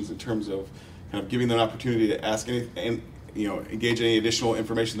questions in terms of kind of giving them an opportunity to ask any, and engage any additional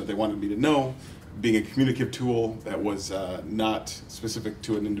information that they wanted me to know, being a communicative tool that was not specific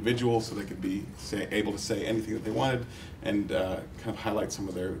to an individual, so they could be able to say anything that they wanted, and kind of highlight some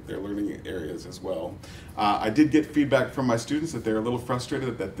of their learning areas as well. I did get feedback from my students that they're a little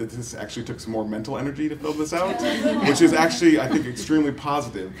frustrated that this actually took some more mental energy to fill this out, which is actually, I think, extremely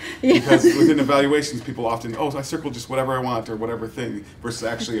positive, because within evaluations, people often, oh, I circle just whatever I want or whatever thing, versus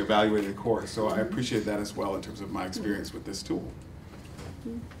actually evaluating a course. So I appreciate that as well in terms of my experience with this tool.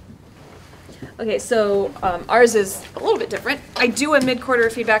 Okay, so ours is a little bit different. I do a mid-quarter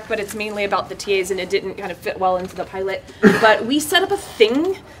feedback, but it's mainly about the TAs, and it didn't kind of fit well into the pilot. But we set up a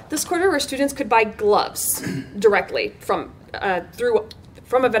thing this quarter where students could buy gloves directly from a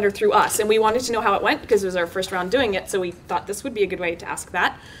vendor through us, and we wanted to know how it went because it was our first round doing it, so we thought this would be a good way to ask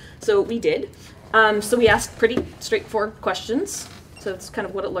that. So we did. So we asked pretty straightforward questions. So that's kind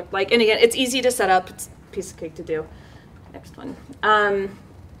of what it looked like. And again, it's easy to set up. It's a piece of cake to do. Next one.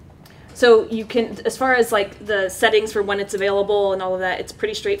 So you can, as far as like the settings for when it's available and all of that, it's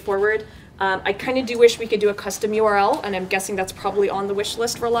pretty straightforward. I kind of do wish we could do a custom URL, and I'm guessing that's probably on the wish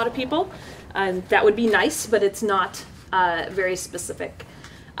list for a lot of people. That would be nice, but it's not very specific.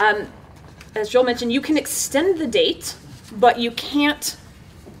 As Joel mentioned, you can extend the date, but you can't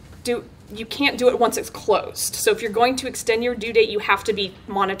do it once it's closed. So if you're going to extend your due date, you have to be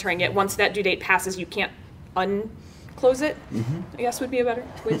monitoring it. Once that due date passes, you can't unclose it, I guess would be a better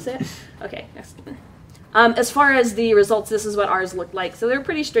way to say it. Okay, next one. As far as the results, this is what ours looked like. So they're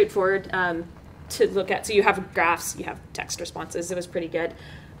pretty straightforward to look at. So you have graphs, you have text responses. It was pretty good.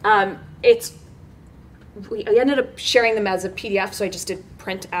 I ended up sharing them as a PDF, so I just did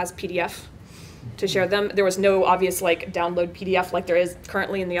print as PDF to share them. There was no obvious like download PDF like there is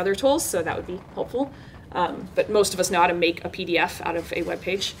currently in the other tools, so that would be helpful. But most of us know how to make a PDF out of a web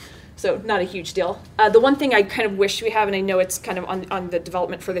page. So not a huge deal. The one thing I kind of wish we have, and I know it's kind of on the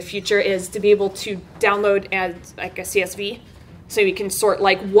development for the future, is to be able to download as like a CSV, so we can sort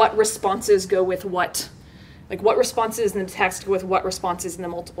like what responses go with what, like what responses in the text go with what responses in the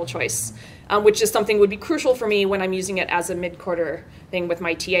multiple choice, which is something would be crucial for me when I'm using it as a mid-quarter thing with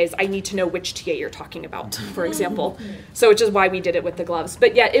my TAs. I need to know which TA you're talking about, for example. So which is why we did it with the gloves.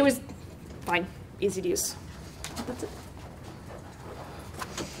 But yeah, it was fine, easy to use. That's it.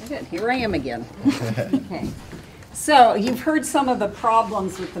 Good. Here I am again. Okay. So you've heard some of the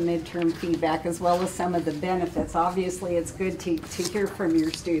problems with the midterm feedback as well as some of the benefits. Obviously, it's good to hear from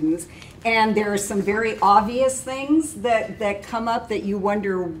your students. And there are some very obvious things that come up that you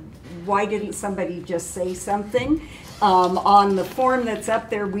wonder, why didn't somebody just say something? On the form that's up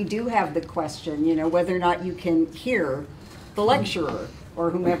there, we do have the question, whether or not you can hear the lecturer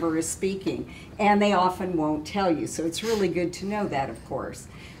or whomever is speaking. And they often won't tell you. So it's really good to know that, of course.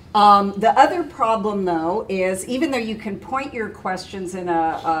 The other problem, though, is even though you can point your questions in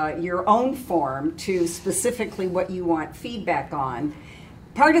your own form to specifically what you want feedback on,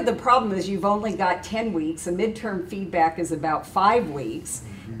 part of the problem is you've only got 10 weeks. A midterm feedback is about 5 weeks.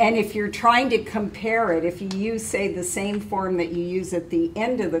 And if you're trying to compare it, if you use, say, the same form that you use at the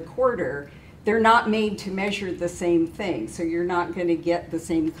end of the quarter, they're not made to measure the same thing. So you're not going to get the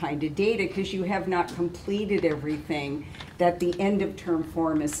same kind of data because you have not completed everything that the end of term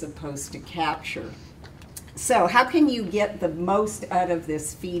form is supposed to capture. So how can you get the most out of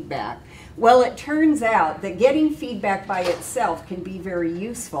this feedback? Well, it turns out that getting feedback by itself can be very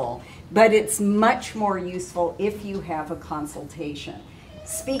useful, but it's much more useful if you have a consultation.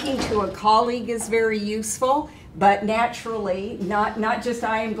 Speaking to a colleague is very useful, but naturally, not just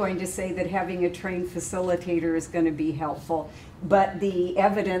I am going to say that having a trained facilitator is going to be helpful, but the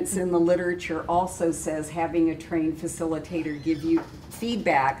evidence in the literature also says having a trained facilitator give you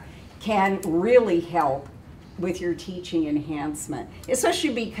feedback can really help with your teaching enhancement,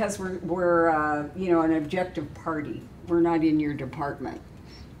 especially because we're an objective party. We're not in your department.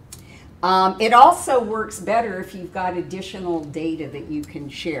 It also works better if you've got additional data that you can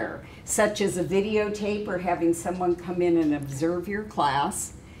share, such as a videotape or having someone come in and observe your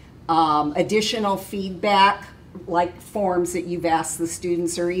class, additional feedback like forms that you've asked the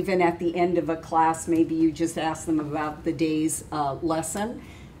students, or even at the end of a class, maybe you just ask them about the day's lesson,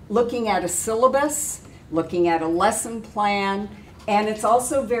 looking at a syllabus, looking at a lesson plan, and it's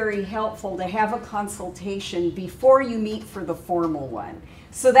also very helpful to have a consultation before you meet for the formal one.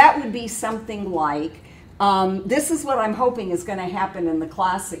 So that would be something like, this is what I'm hoping is going to happen in the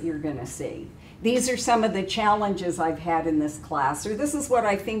class that you're going to see. These are some of the challenges I've had in this class, or this is what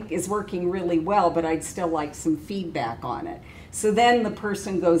I think is working really well, but I'd still like some feedback on it. So then the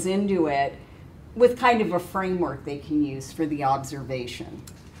person goes into it with kind of a framework they can use for the observation.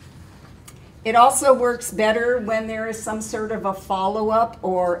 It also works better when there is some sort of a follow-up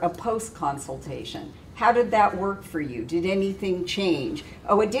or a post-consultation. How did that work for you? Did anything change?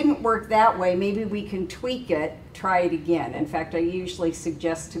 Oh, it didn't work that way. Maybe we can tweak it, try it again. In fact, I usually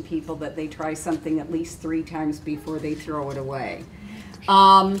suggest to people that they try something at least 3 times before they throw it away.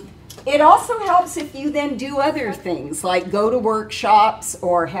 It also helps if you then do other things, like go to workshops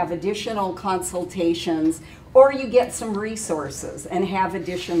or have additional consultations, or you get some resources and have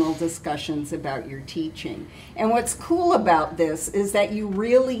additional discussions about your teaching. And what's cool about this is that you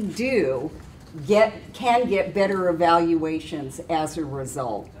really can get better evaluations as a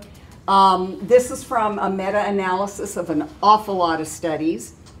result. This is from a meta-analysis of an awful lot of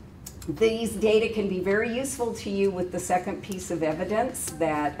studies. These data can be very useful to you with the second piece of evidence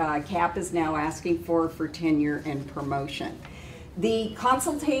that CAP is now asking for tenure and promotion. The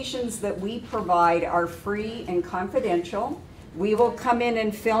consultations that we provide are free and confidential. We will come in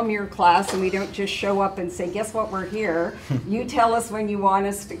and film your class, and we don't just show up and say, guess what, we're here. You tell us when you want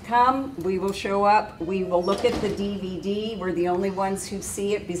us to come. We will show up. We will look at the DVD. We're the only ones who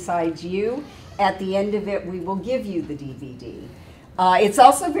see it besides you. At the end of it, we will give you the DVD. It's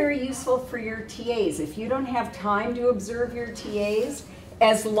also very useful for your TAs. If you don't have time to observe your TAs,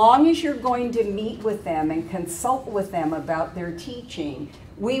 as long as you're going to meet with them and consult with them about their teaching,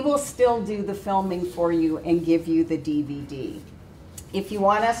 we will still do the filming for you and give you the DVD. If you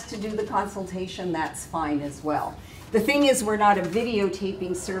want us to do the consultation, that's fine as well. The thing is, we're not a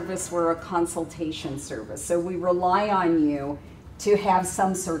videotaping service, we're a consultation service. So we rely on you to have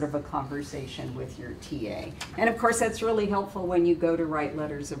some sort of a conversation with your TA. And of course, that's really helpful when you go to write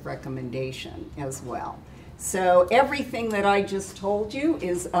letters of recommendation as well. So everything that I just told you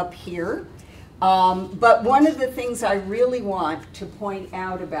is up here. But one of the things I really want to point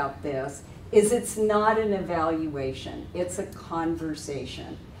out about this is it's not an evaluation, it's a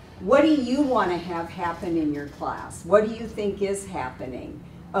conversation. What do you want to have happen in your class? What do you think is happening?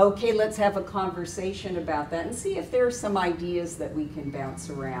 Okay, let's have a conversation about that and see if there are some ideas that we can bounce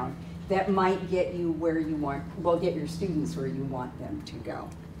around that might get you where you want, well, get your students where you want them to go.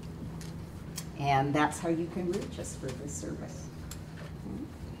 And that's how you can reach us for this service.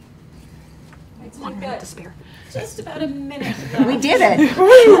 Right, so we've got just about a minute left. We did it.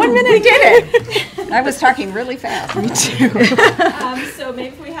 1 minute. We did it. I was talking really fast. Me too. So maybe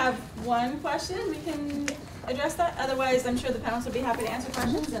if we have one question, we can address that. Otherwise, I'm sure the panelists will be happy to answer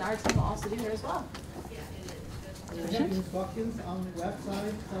questions, and our team will also be here as well. Instructions on the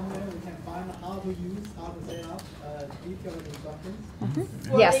website somewhere we can find how to use, how to set up detailed instructions.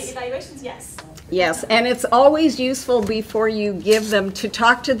 For Yes. the evaluations, yes. Yes, and it's always useful before you give them to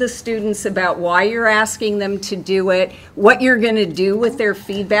talk to the students about why you're asking them to do it, what you're going to do with their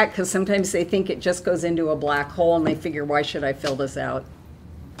feedback, because sometimes they think it just goes into a black hole and they figure, why should I fill this out?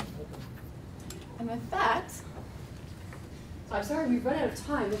 And with that, so I'm sorry we've run out of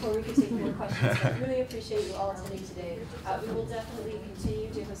time before we can take more questions, but I really appreciate you all attending today. We will definitely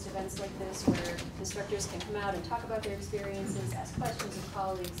continue to host events like this where instructors can come out and talk about their experiences, ask questions of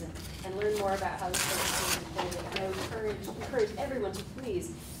colleagues, and learn more about how this program is unfolding. And I would encourage everyone to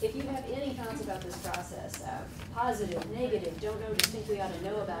please, if you have any thoughts about this process, positive, negative, don't know, just think we ought to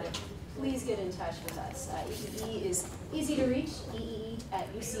know about it, please get in touch with us. EEE is easy to reach,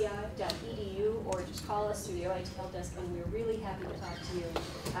 eee@uci.edu, or just call us through the OIT help desk, and we're really happy to talk to you.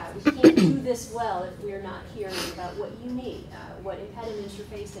 We can't do this well if we're not hearing about what you need, what impediments you're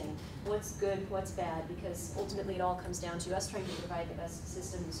facing, what's good, what's bad, because ultimately it all comes down to us trying to provide the best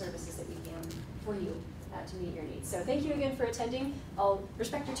system and services that we can for you to meet your needs. So thank you again for attending. I'll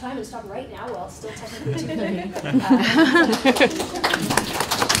respect your time and stop right now while it's still technically 2:30.